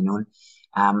it's commonly known,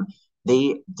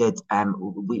 they did.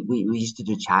 We used to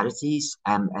do charities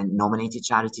and nominated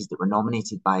charities that were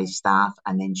nominated by staff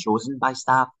and then chosen by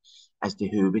staff as to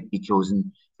who would be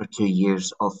chosen for 2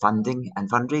 years of funding and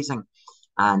fundraising.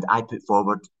 And I put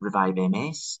forward Revive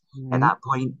MS at that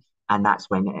point, and that's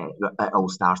when it all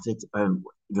started.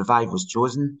 Revive was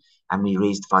chosen, and we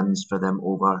raised funds for them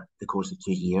over the course of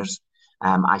 2 years.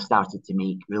 I started to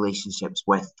make relationships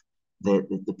with the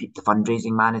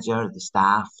fundraising manager, the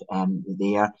staff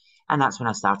there, and that's when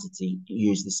I started to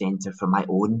use the centre for my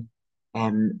own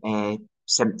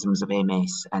symptoms of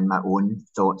MS and my own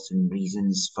thoughts and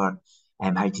reasons for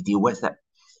how to deal with it.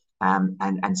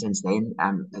 And since then,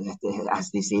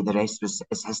 as they say, the rest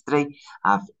is history.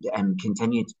 I've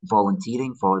continued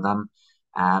volunteering for them,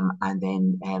 and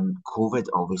then COVID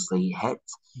obviously hit,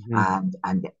 and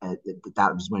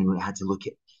that was when we had to look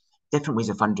at different ways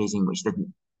of fundraising, which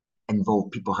didn't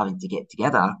involve people having to get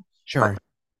together, Sure. but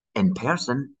in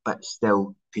person, but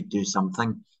still could do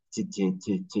something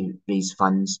to raise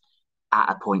funds at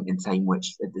a point in time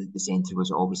which the centre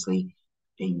was obviously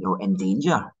in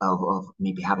danger of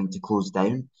maybe having to close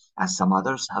down, as some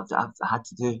others have had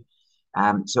to do.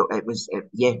 So it was,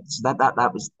 so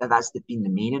that's been the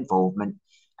main involvement.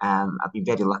 I've been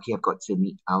very lucky. I've got to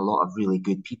meet a lot of really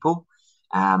good people,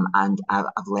 and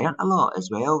I've learned a lot as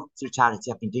well through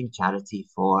charity. I've been doing charity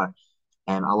for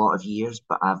a lot of years,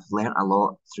 but I've learned a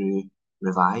lot through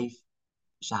Revive,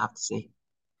 which I have to say.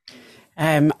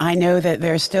 I know that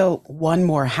there's still one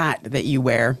more hat that you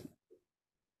wear.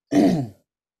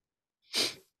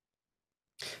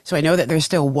 So I know that there's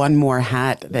still one more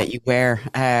hat that you wear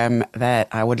that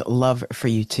I would love for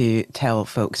you to tell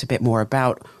folks a bit more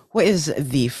about. What is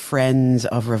the Friends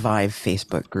of Revive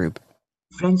Facebook group?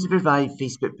 Friends of Revive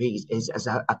Facebook page is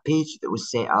a page that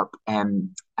was set up,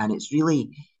 and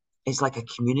it's like a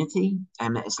community,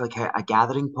 and it's like a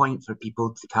gathering point for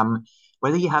people to come,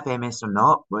 whether you have MS or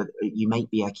not, whether you might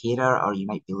be a carer or you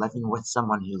might be living with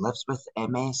someone who lives with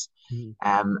MS,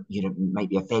 you might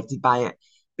be affected by it.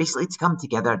 Basically, to come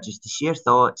together just to share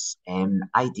thoughts,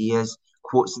 ideas,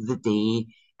 quotes of the day,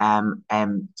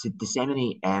 to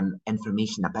disseminate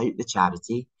information about the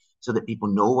charity so that people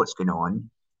know what's going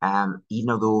on. Even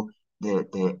although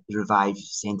the Revive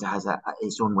Centre has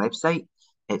its own website,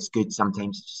 it's good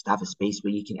sometimes just to have a space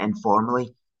where you can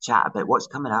informally chat about what's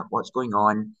coming up, what's going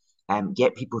on,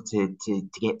 get people to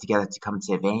get together to come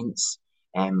to events,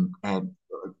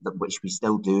 which we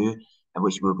still do, and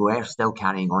which we were still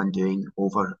carrying on doing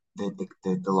over the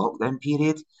lockdown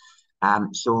period.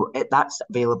 So that's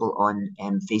available on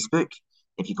Facebook.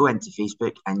 If you go into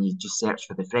Facebook and you just search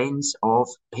for the Friends of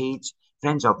page,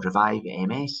 Friends of Revive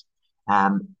MS,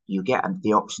 you get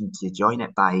the option to join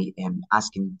it by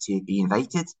asking to be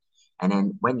invited. And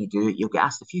then when you do, you'll get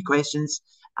asked a few questions,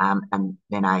 and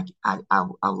then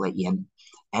I'll let you in,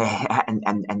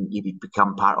 and you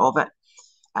become part of it.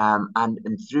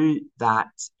 And through that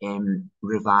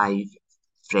Revive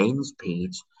Friends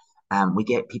page, we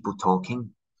get people talking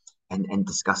and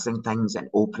discussing things and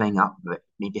opening up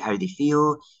maybe how they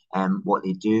feel, what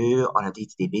they do on a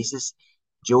day-to-day basis,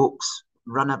 jokes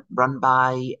run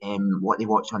by, what they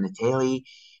watch on the telly.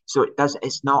 So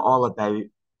it's not all about,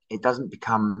 it doesn't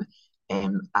become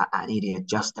an area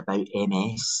just about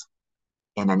MS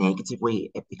in a negative way.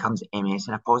 It becomes MS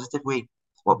in a positive way.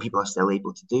 What people are still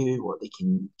able to do, what they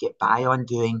can get by on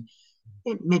doing,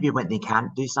 maybe when they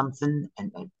can't do something,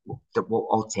 and what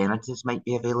alternatives might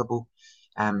be available.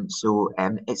 So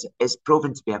it's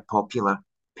proven to be a popular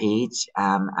page,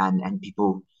 and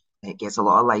people, it gets a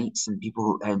lot of likes, and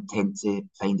people tend to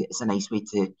find it's a nice way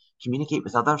to communicate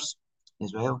with others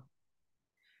as well.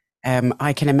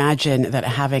 I can imagine that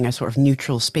having a sort of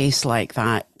neutral space like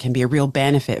that can be a real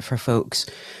benefit for folks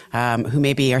who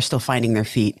maybe are still finding their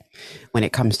feet when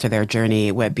it comes to their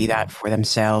journey, whether it be that for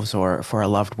themselves or for a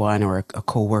loved one or a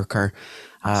co-worker.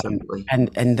 Absolutely.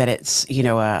 And that it's,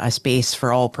 a space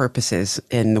for all purposes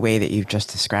in the way that you've just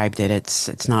described it.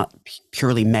 It's not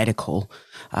purely medical.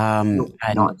 No,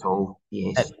 not at all.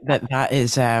 Yes. That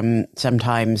is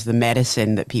sometimes the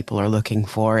medicine that people are looking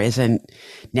for isn't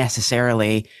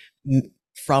necessarily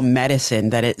from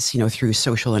medicine, that it's, through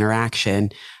social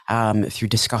interaction, through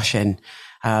discussion.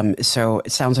 So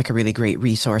it sounds like a really great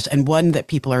resource, and one that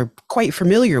people are quite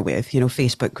familiar with.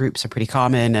 Facebook groups are pretty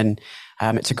common, and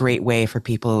it's a great way for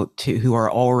people who are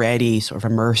already sort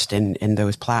of immersed in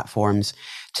those platforms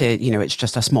to, it's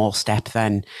just a small step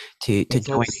then to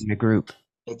joining a group.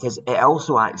 It is. It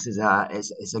also acts as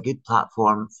a good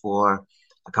platform for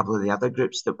a couple of the other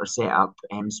groups that were set up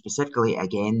specifically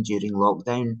again during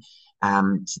lockdown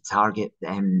to target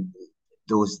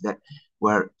those that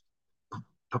were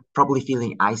probably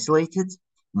feeling isolated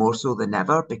more so than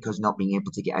ever because not being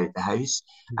able to get out the house.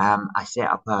 I set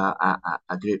up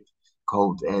a group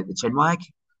called the Chinwag,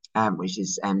 which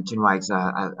is Chinwag's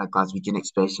a Glaswegian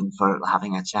expression for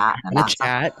having a chat and a A natter.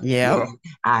 chat, yeah. Yeah,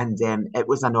 and it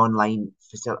was an online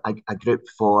a group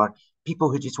for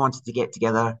people who just wanted to get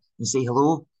together and say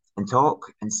hello and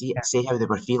talk and say how they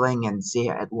were feeling and say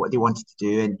what they wanted to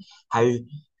do and how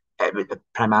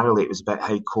primarily it was about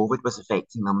how COVID was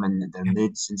affecting them and their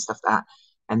moods and stuff like that.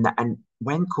 And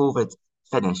when COVID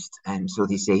finished, so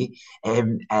they say,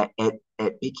 it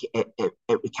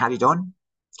carried on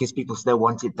because people still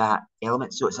wanted that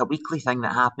element. So it's a weekly thing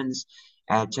that happens.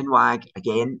 Chinwag,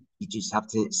 again, you just have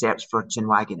to search for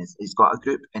Chinwag, and it's got a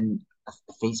group and a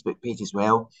Facebook page as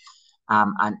well.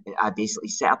 And I basically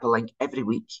set up a link every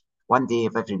week, one day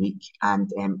of every week, and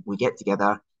we get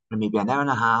together for maybe an hour and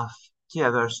a half, 2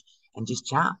 hours, and just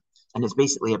chat. And it's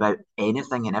basically about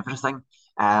anything and everything.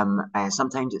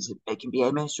 Sometimes it can be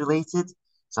MS related,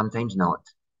 sometimes not.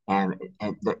 And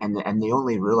the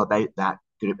only rule about that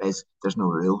group is there's no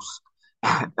rules.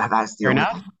 That's the Fair only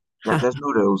enough. thing. There's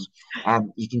no rules.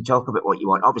 You can talk about what you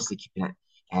want, obviously keeping it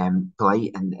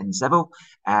polite and civil.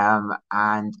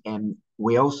 And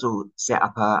we also set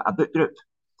up a book group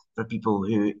for people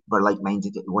who were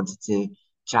like-minded and wanted to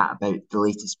chat about the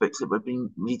latest books that we've been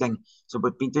reading. So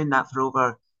we've been doing that for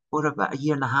over about a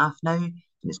year and a half now, and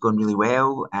it's going really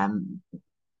well.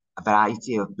 A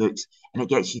variety of books, and it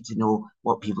gets you to know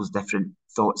what people's different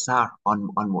thoughts are on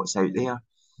what's out there.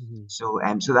 So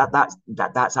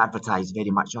that's advertised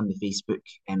very much on the Facebook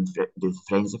the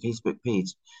Friends of Facebook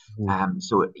page.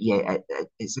 So yeah,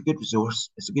 it's a good resource.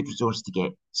 It's a good resource to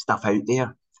get stuff out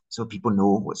there so people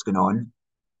know what's going on.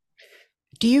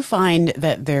 Do you find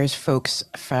that there's folks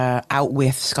out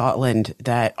with Scotland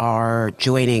that are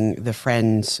joining the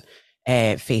Friends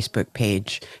Facebook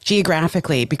page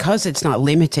geographically, because it's not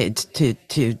limited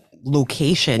to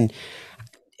location?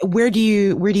 Where do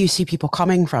you see people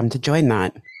coming from to join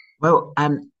that? Well,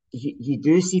 you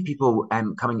do see people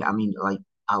coming. I mean, like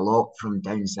a lot from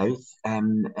down south.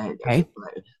 Okay.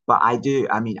 But I do.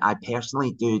 I mean, I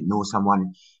personally do know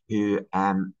someone who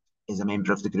is a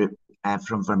member of the group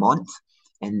from Vermont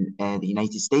in the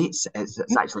United States. It's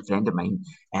actually a friend of mine,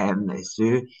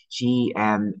 Sue. She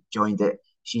joined it.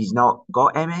 She's not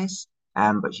got MS,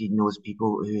 but she knows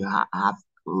people who have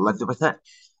lived with it,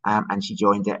 and she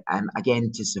joined it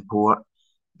again to support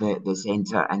the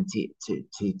centre and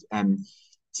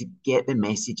to get the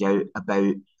message out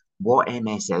about what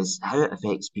MS is, how it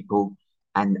affects people,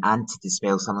 and to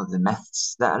dispel some of the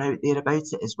myths that are out there about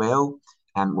it as well,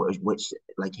 which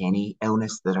like any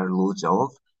illness, there are loads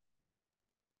of.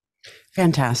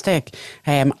 Fantastic.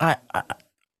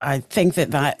 I think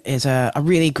that is a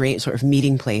really great sort of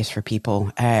meeting place for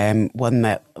people. One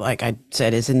that, like I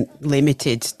said, isn't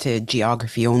limited to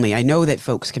geography only. I know that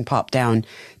folks can pop down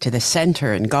to the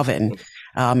centre in Govan,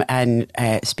 and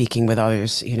speaking with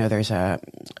others, there's a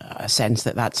sense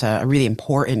that that's a really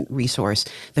important resource,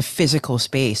 the physical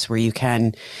space where you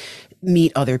can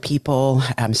meet other people,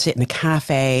 sit in a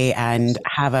cafe and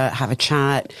have a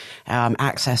chat,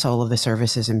 access all of the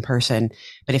services in person.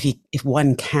 But if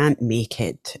one can't make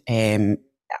it,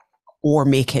 or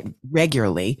make it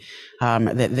regularly,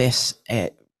 that this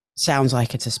sounds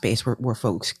like it's a space where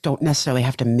folks don't necessarily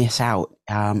have to miss out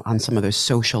on some of those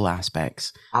social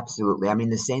aspects. Absolutely. I mean,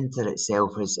 the centre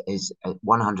itself is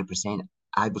 100%.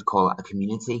 I would call it a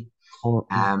community.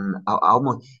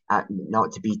 Almost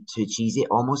not to be too cheesy,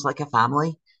 almost like a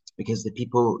family, because the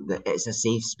people that it's a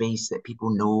safe space that people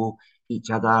know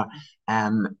each other. I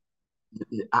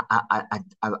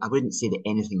wouldn't say that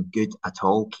anything good at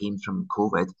all came from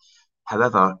COVID.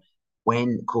 However,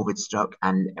 when COVID struck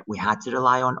and we had to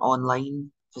rely on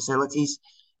online facilities,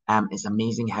 it's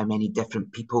amazing how many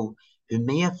different people who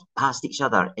may have passed each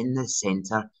other in the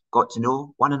centre got to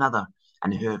know one another,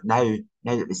 and who have now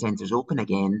that the centre's open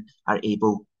again, are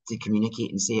able to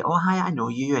communicate and say, "Oh, hi, I know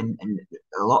you," and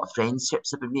a lot of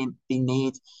friendships have been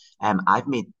made. I've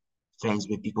made friends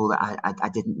with people that I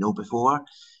didn't know before.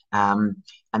 And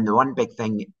the one big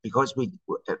thing, because we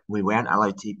weren't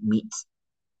allowed to meet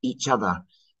each other,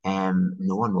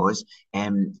 no one was.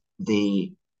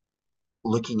 They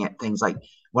looking at things like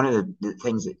one of the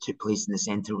things that took place in the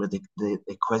centre were the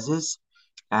quizzes,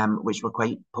 which were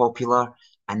quite popular,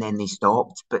 and then they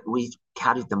stopped, but we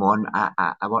carried them on.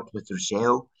 I worked with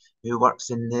Rochelle, who works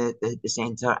in the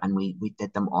centre, and we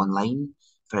did them online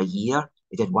for a year.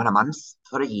 We did one a month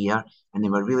for a year, and they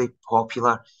were really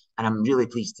popular. and I'm really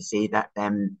pleased to say that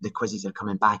the quizzes are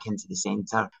coming back into the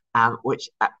centre, which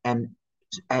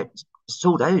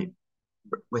sold out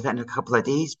within a couple of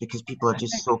days because people are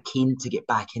just so keen to get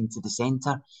back into the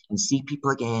centre and see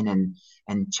people again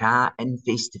and chat in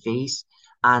face to face.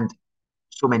 And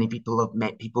so many people have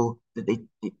met people that they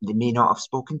may not have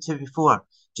spoken to before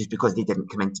just because they didn't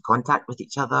come into contact with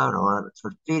each other or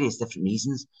for various different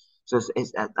reasons. So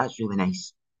that's really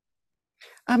nice.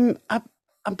 I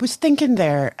was thinking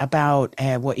there about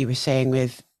what you were saying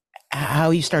with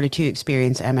how you started to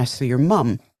experience MS through your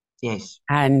mum. Yes.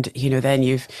 And, then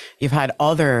you've had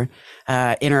other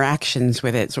interactions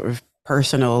with it, sort of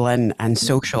personal and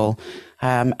social.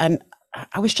 And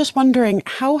I was just wondering,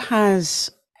 how has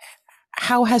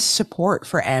support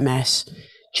for MS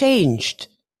changed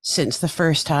since the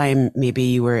first time maybe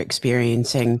you were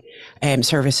experiencing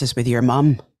services with your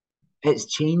mum? It's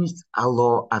changed a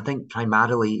lot. I think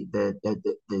primarily the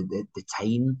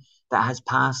time that has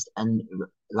passed, and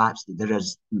that's there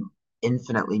is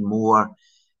infinitely more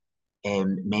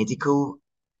medical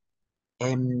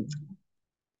what's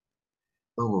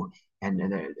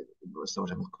the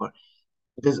word I'm looking for?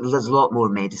 There's a lot more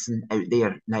medicine out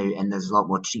there now, and there's a lot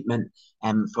more treatment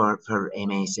for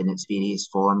MS in its various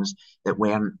forms that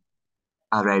weren't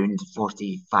around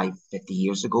 45, 50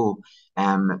 years ago,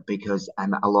 because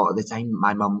a lot of the time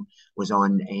my mum was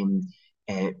on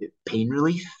pain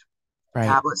relief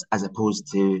tablets as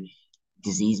opposed to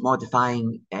disease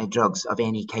modifying drugs of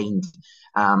any kind.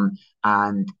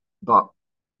 But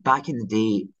back in the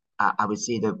day, I would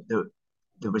say that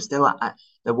there was still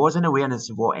there was an awareness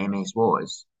of what MS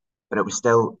was, but it was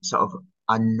still sort of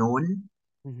unknown.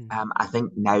 I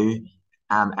think now,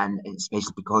 and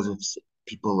especially because of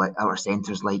people like our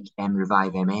centres like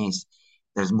Revive MS,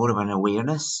 there's more of an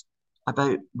awareness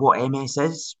about what MS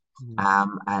is,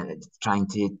 and trying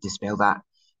to dispel that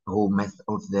whole myth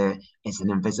of it's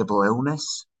an invisible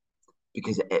illness,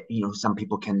 because some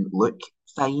people can look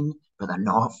fine but they're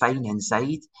not fine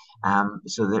inside.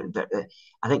 So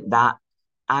I think that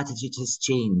attitude has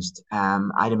changed.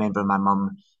 I remember my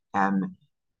mum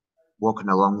walking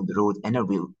along the road in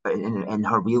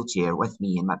her wheelchair with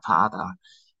me and my father,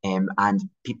 and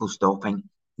people stopping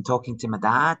and talking to my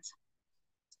dad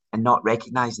and not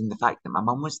recognising the fact that my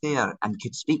mum was there and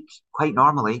could speak quite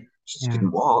normally. She just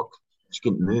couldn't walk, she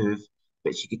couldn't move,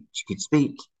 but she could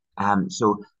speak.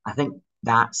 So I think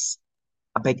that's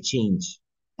a big change.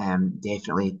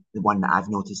 Definitely the one that I've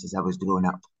noticed as I was growing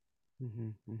up.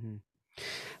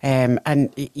 And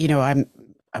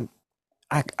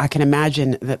I can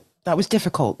imagine that was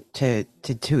difficult to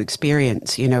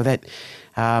experience. That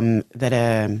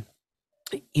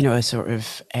a sort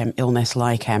of illness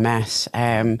like MS,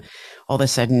 all of a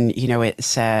sudden,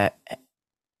 it's that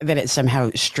it somehow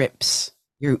strips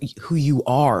who you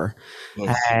are,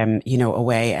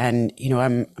 away. And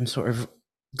I'm sort of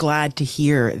glad to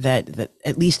hear that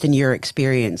at least in your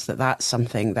experience that's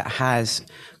something that has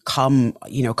come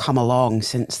along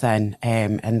since then,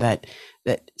 and that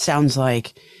sounds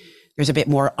like there's a bit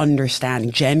more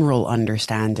general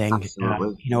understanding,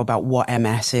 about what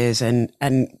MS is and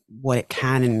what it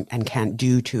can and can't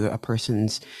do to a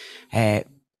person's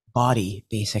body,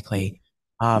 basically.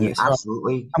 So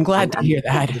absolutely. I'm glad to hear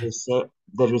that.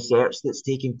 The research that's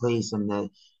taking place and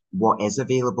what is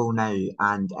available now,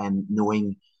 and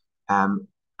knowing how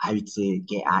to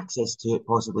get access to it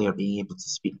possibly, or being able to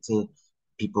speak to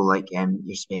people like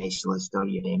your specialist or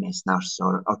your MS nurse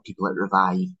or people at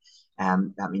Revive. I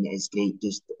mean, it's great.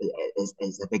 Just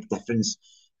it's a big difference.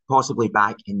 Possibly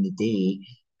back in the day,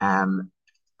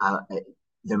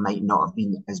 there might not have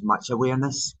been as much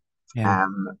awareness.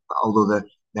 Although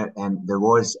there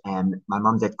was, my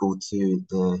mum did go to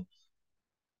the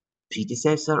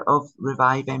predecessor of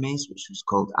Revive MS, which was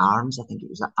called ARMS. I think it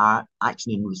was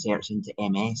Action and Research into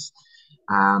MS,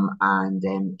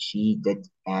 and she did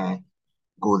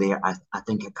go there. I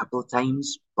think a couple of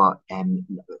times, but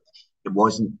it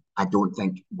wasn't, I don't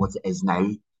think, what it is now,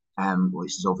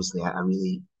 which is obviously a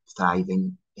really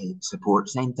thriving support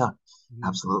centre.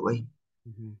 Absolutely.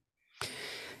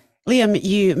 Liam,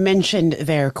 you mentioned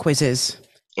their quizzes,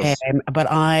 Yes.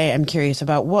 But I am curious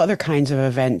about what other kinds of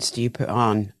events do you put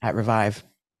on at Revive?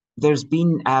 There's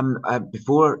been,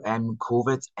 before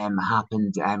COVID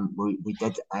happened, we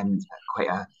did quite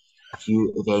a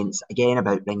few events, again,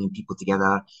 about bringing people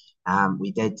together.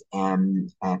 We did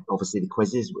obviously the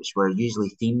quizzes, which were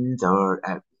usually themed or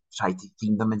tried to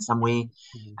theme them in some way.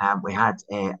 We had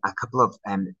a couple of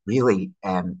really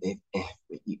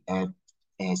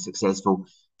successful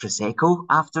Prosecco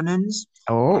afternoons,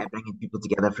 Oh, bringing people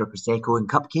together for Prosecco and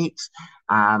cupcakes.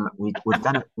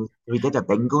 We did a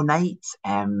bingo night.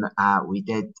 We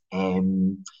did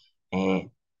a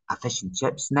fish and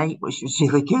chips night, which was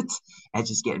really good.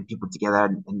 Just getting people together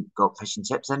and got fish and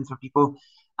chips in for people,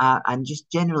 and just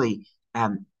generally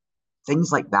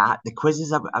things like that. The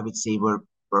quizzes, I would say, were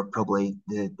probably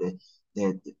the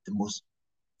most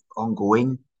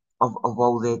ongoing of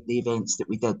all the events that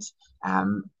we did,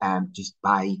 just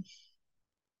by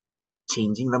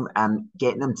changing them and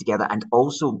getting them together, and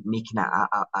also making it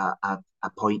a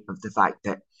point of the fact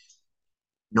that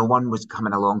no one was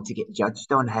coming along to get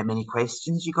judged on how many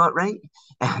questions you got right.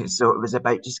 So it was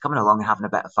about just coming along and having a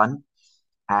bit of fun.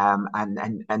 And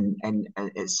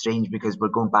it's strange because we're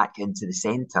going back into the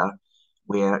centre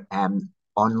where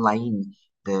online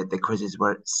the quizzes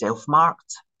were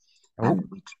self-marked. oh,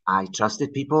 I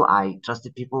trusted people.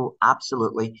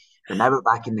 Absolutely. But now we're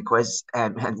back in the quiz,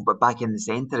 and we're back in the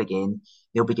centre again.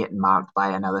 They'll be getting marked by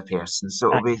another person,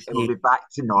 so it'll be back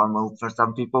to normal for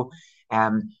some people.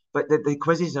 But the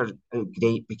quizzes are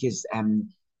great because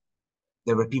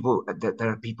there are people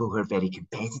who are very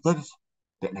competitive,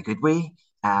 but in a good way.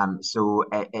 So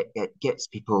it gets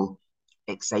people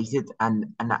excited, and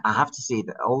I have to say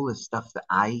that all the stuff that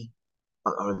I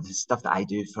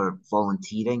do for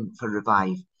volunteering for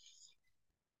Revive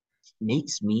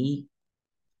makes me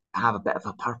have a bit of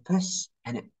a purpose,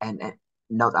 and it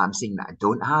not that I'm saying that I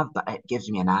don't have, but it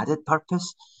gives me an added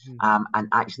purpose, and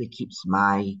actually keeps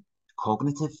my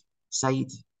cognitive side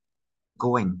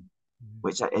going,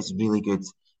 which is really good.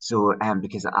 So,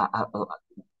 because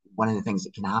one of the things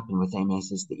that can happen with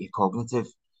MS is that your cognitive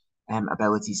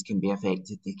abilities can be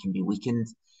affected, they can be weakened.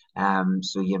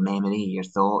 So your memory, your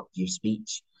thought, your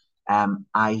speech.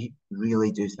 I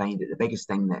really do find that the biggest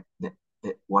thing that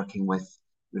working with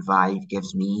Revive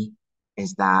gives me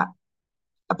is that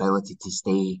ability to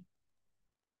stay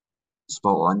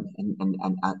spot on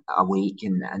and awake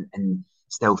and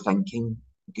still thinking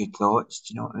good thoughts.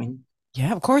 Do you know what I mean?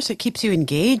 yeah, of course, it keeps you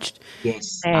engaged,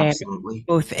 Yes, uh, absolutely.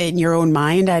 both in your own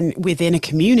mind and within a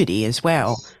community as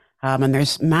well. And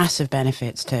there's massive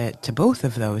benefits to both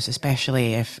of those,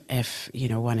 especially if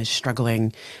one is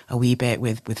struggling a wee bit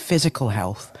with physical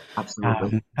health.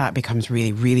 Absolutely. That becomes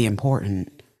really, really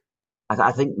important.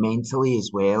 I think mentally as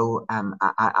well.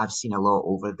 I've seen a lot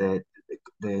over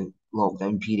the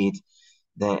lockdown period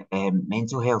that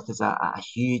mental health is a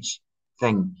huge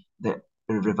thing that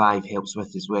Revive helps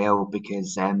with as well,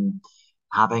 because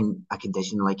having a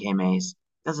condition like MS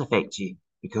does affect you,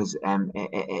 because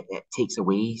it takes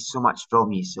away so much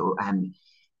from you. So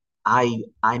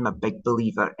I'm a big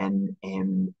believer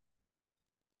in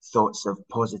thoughts of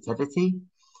positivity,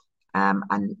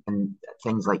 and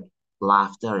things like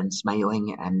laughter and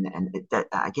smiling, and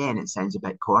again, it sounds a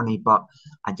bit corny, but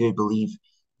I do believe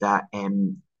that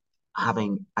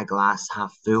having a glass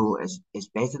half full is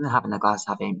better than having a glass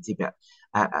half empty. But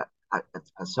I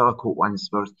saw a quote once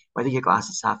where whether your glass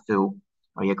is half full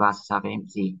or your glass is half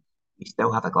empty, you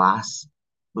still have a glass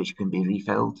which can be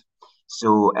refilled.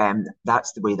 So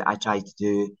that's the way that I try to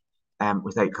do,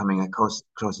 without coming across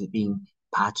as being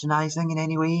patronising in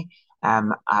any way.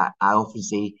 I often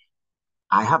say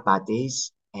I have bad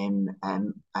days, and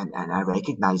I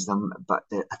recognise them. But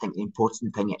I think the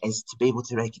important thing is to be able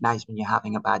to recognise when you're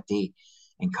having a bad day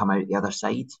and come out the other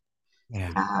side.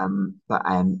 Yeah. But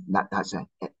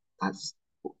that's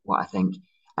what I think,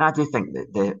 and I do think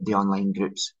that the online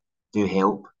groups do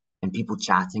help, and people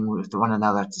chatting with one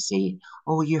another to say,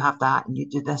 "Oh, you have that, and you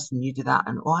do this, and you do that,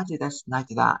 and oh, I do this, and I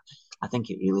do that." I think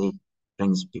it really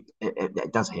brings people.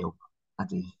 It does help. I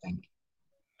do think.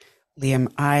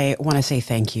 Liam, I want to say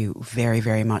thank you very,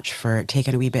 very much for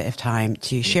taking a wee bit of time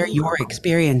to share You're your welcome.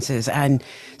 experiences and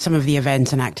some of the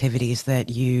events and activities that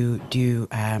you do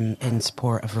in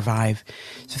support of Revive.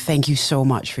 So thank you so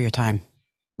much for your time.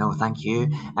 No, thank you.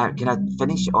 Can I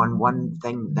finish on one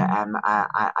thing that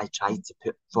I try to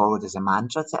put forward as a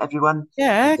mantra to everyone who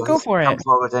Yeah, go does for come it.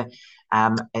 forward?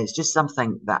 It's just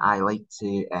something that I like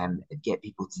to get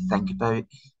people to think about,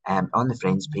 on the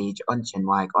Friends page, on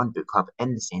Chinwag, on Book Club,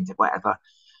 in the centre, whatever.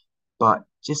 But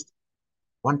just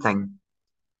one thing: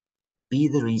 be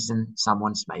the reason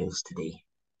someone smiles today.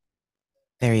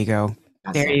 There you go.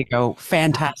 That's There it. you go.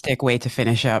 Fantastic way to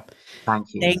finish up. Thank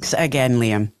you. Thanks again,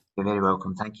 Liam. You're very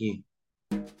welcome. Thank you.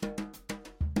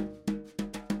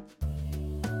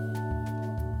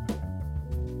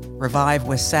 Revive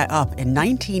was set up in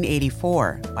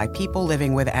 1984 by people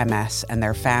living with MS and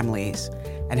their families,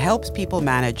 and helps people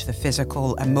manage the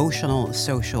physical, emotional,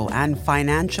 social, and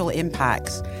financial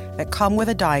impacts that come with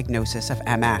a diagnosis of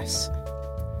MS.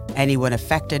 Anyone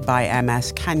affected by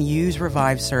MS can use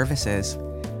Revive services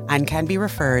and can be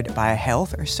referred by a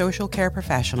health or social care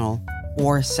professional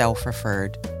or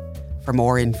self-referred. For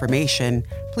more information,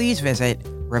 please visit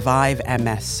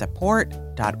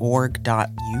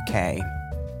revivemssupport.org.uk.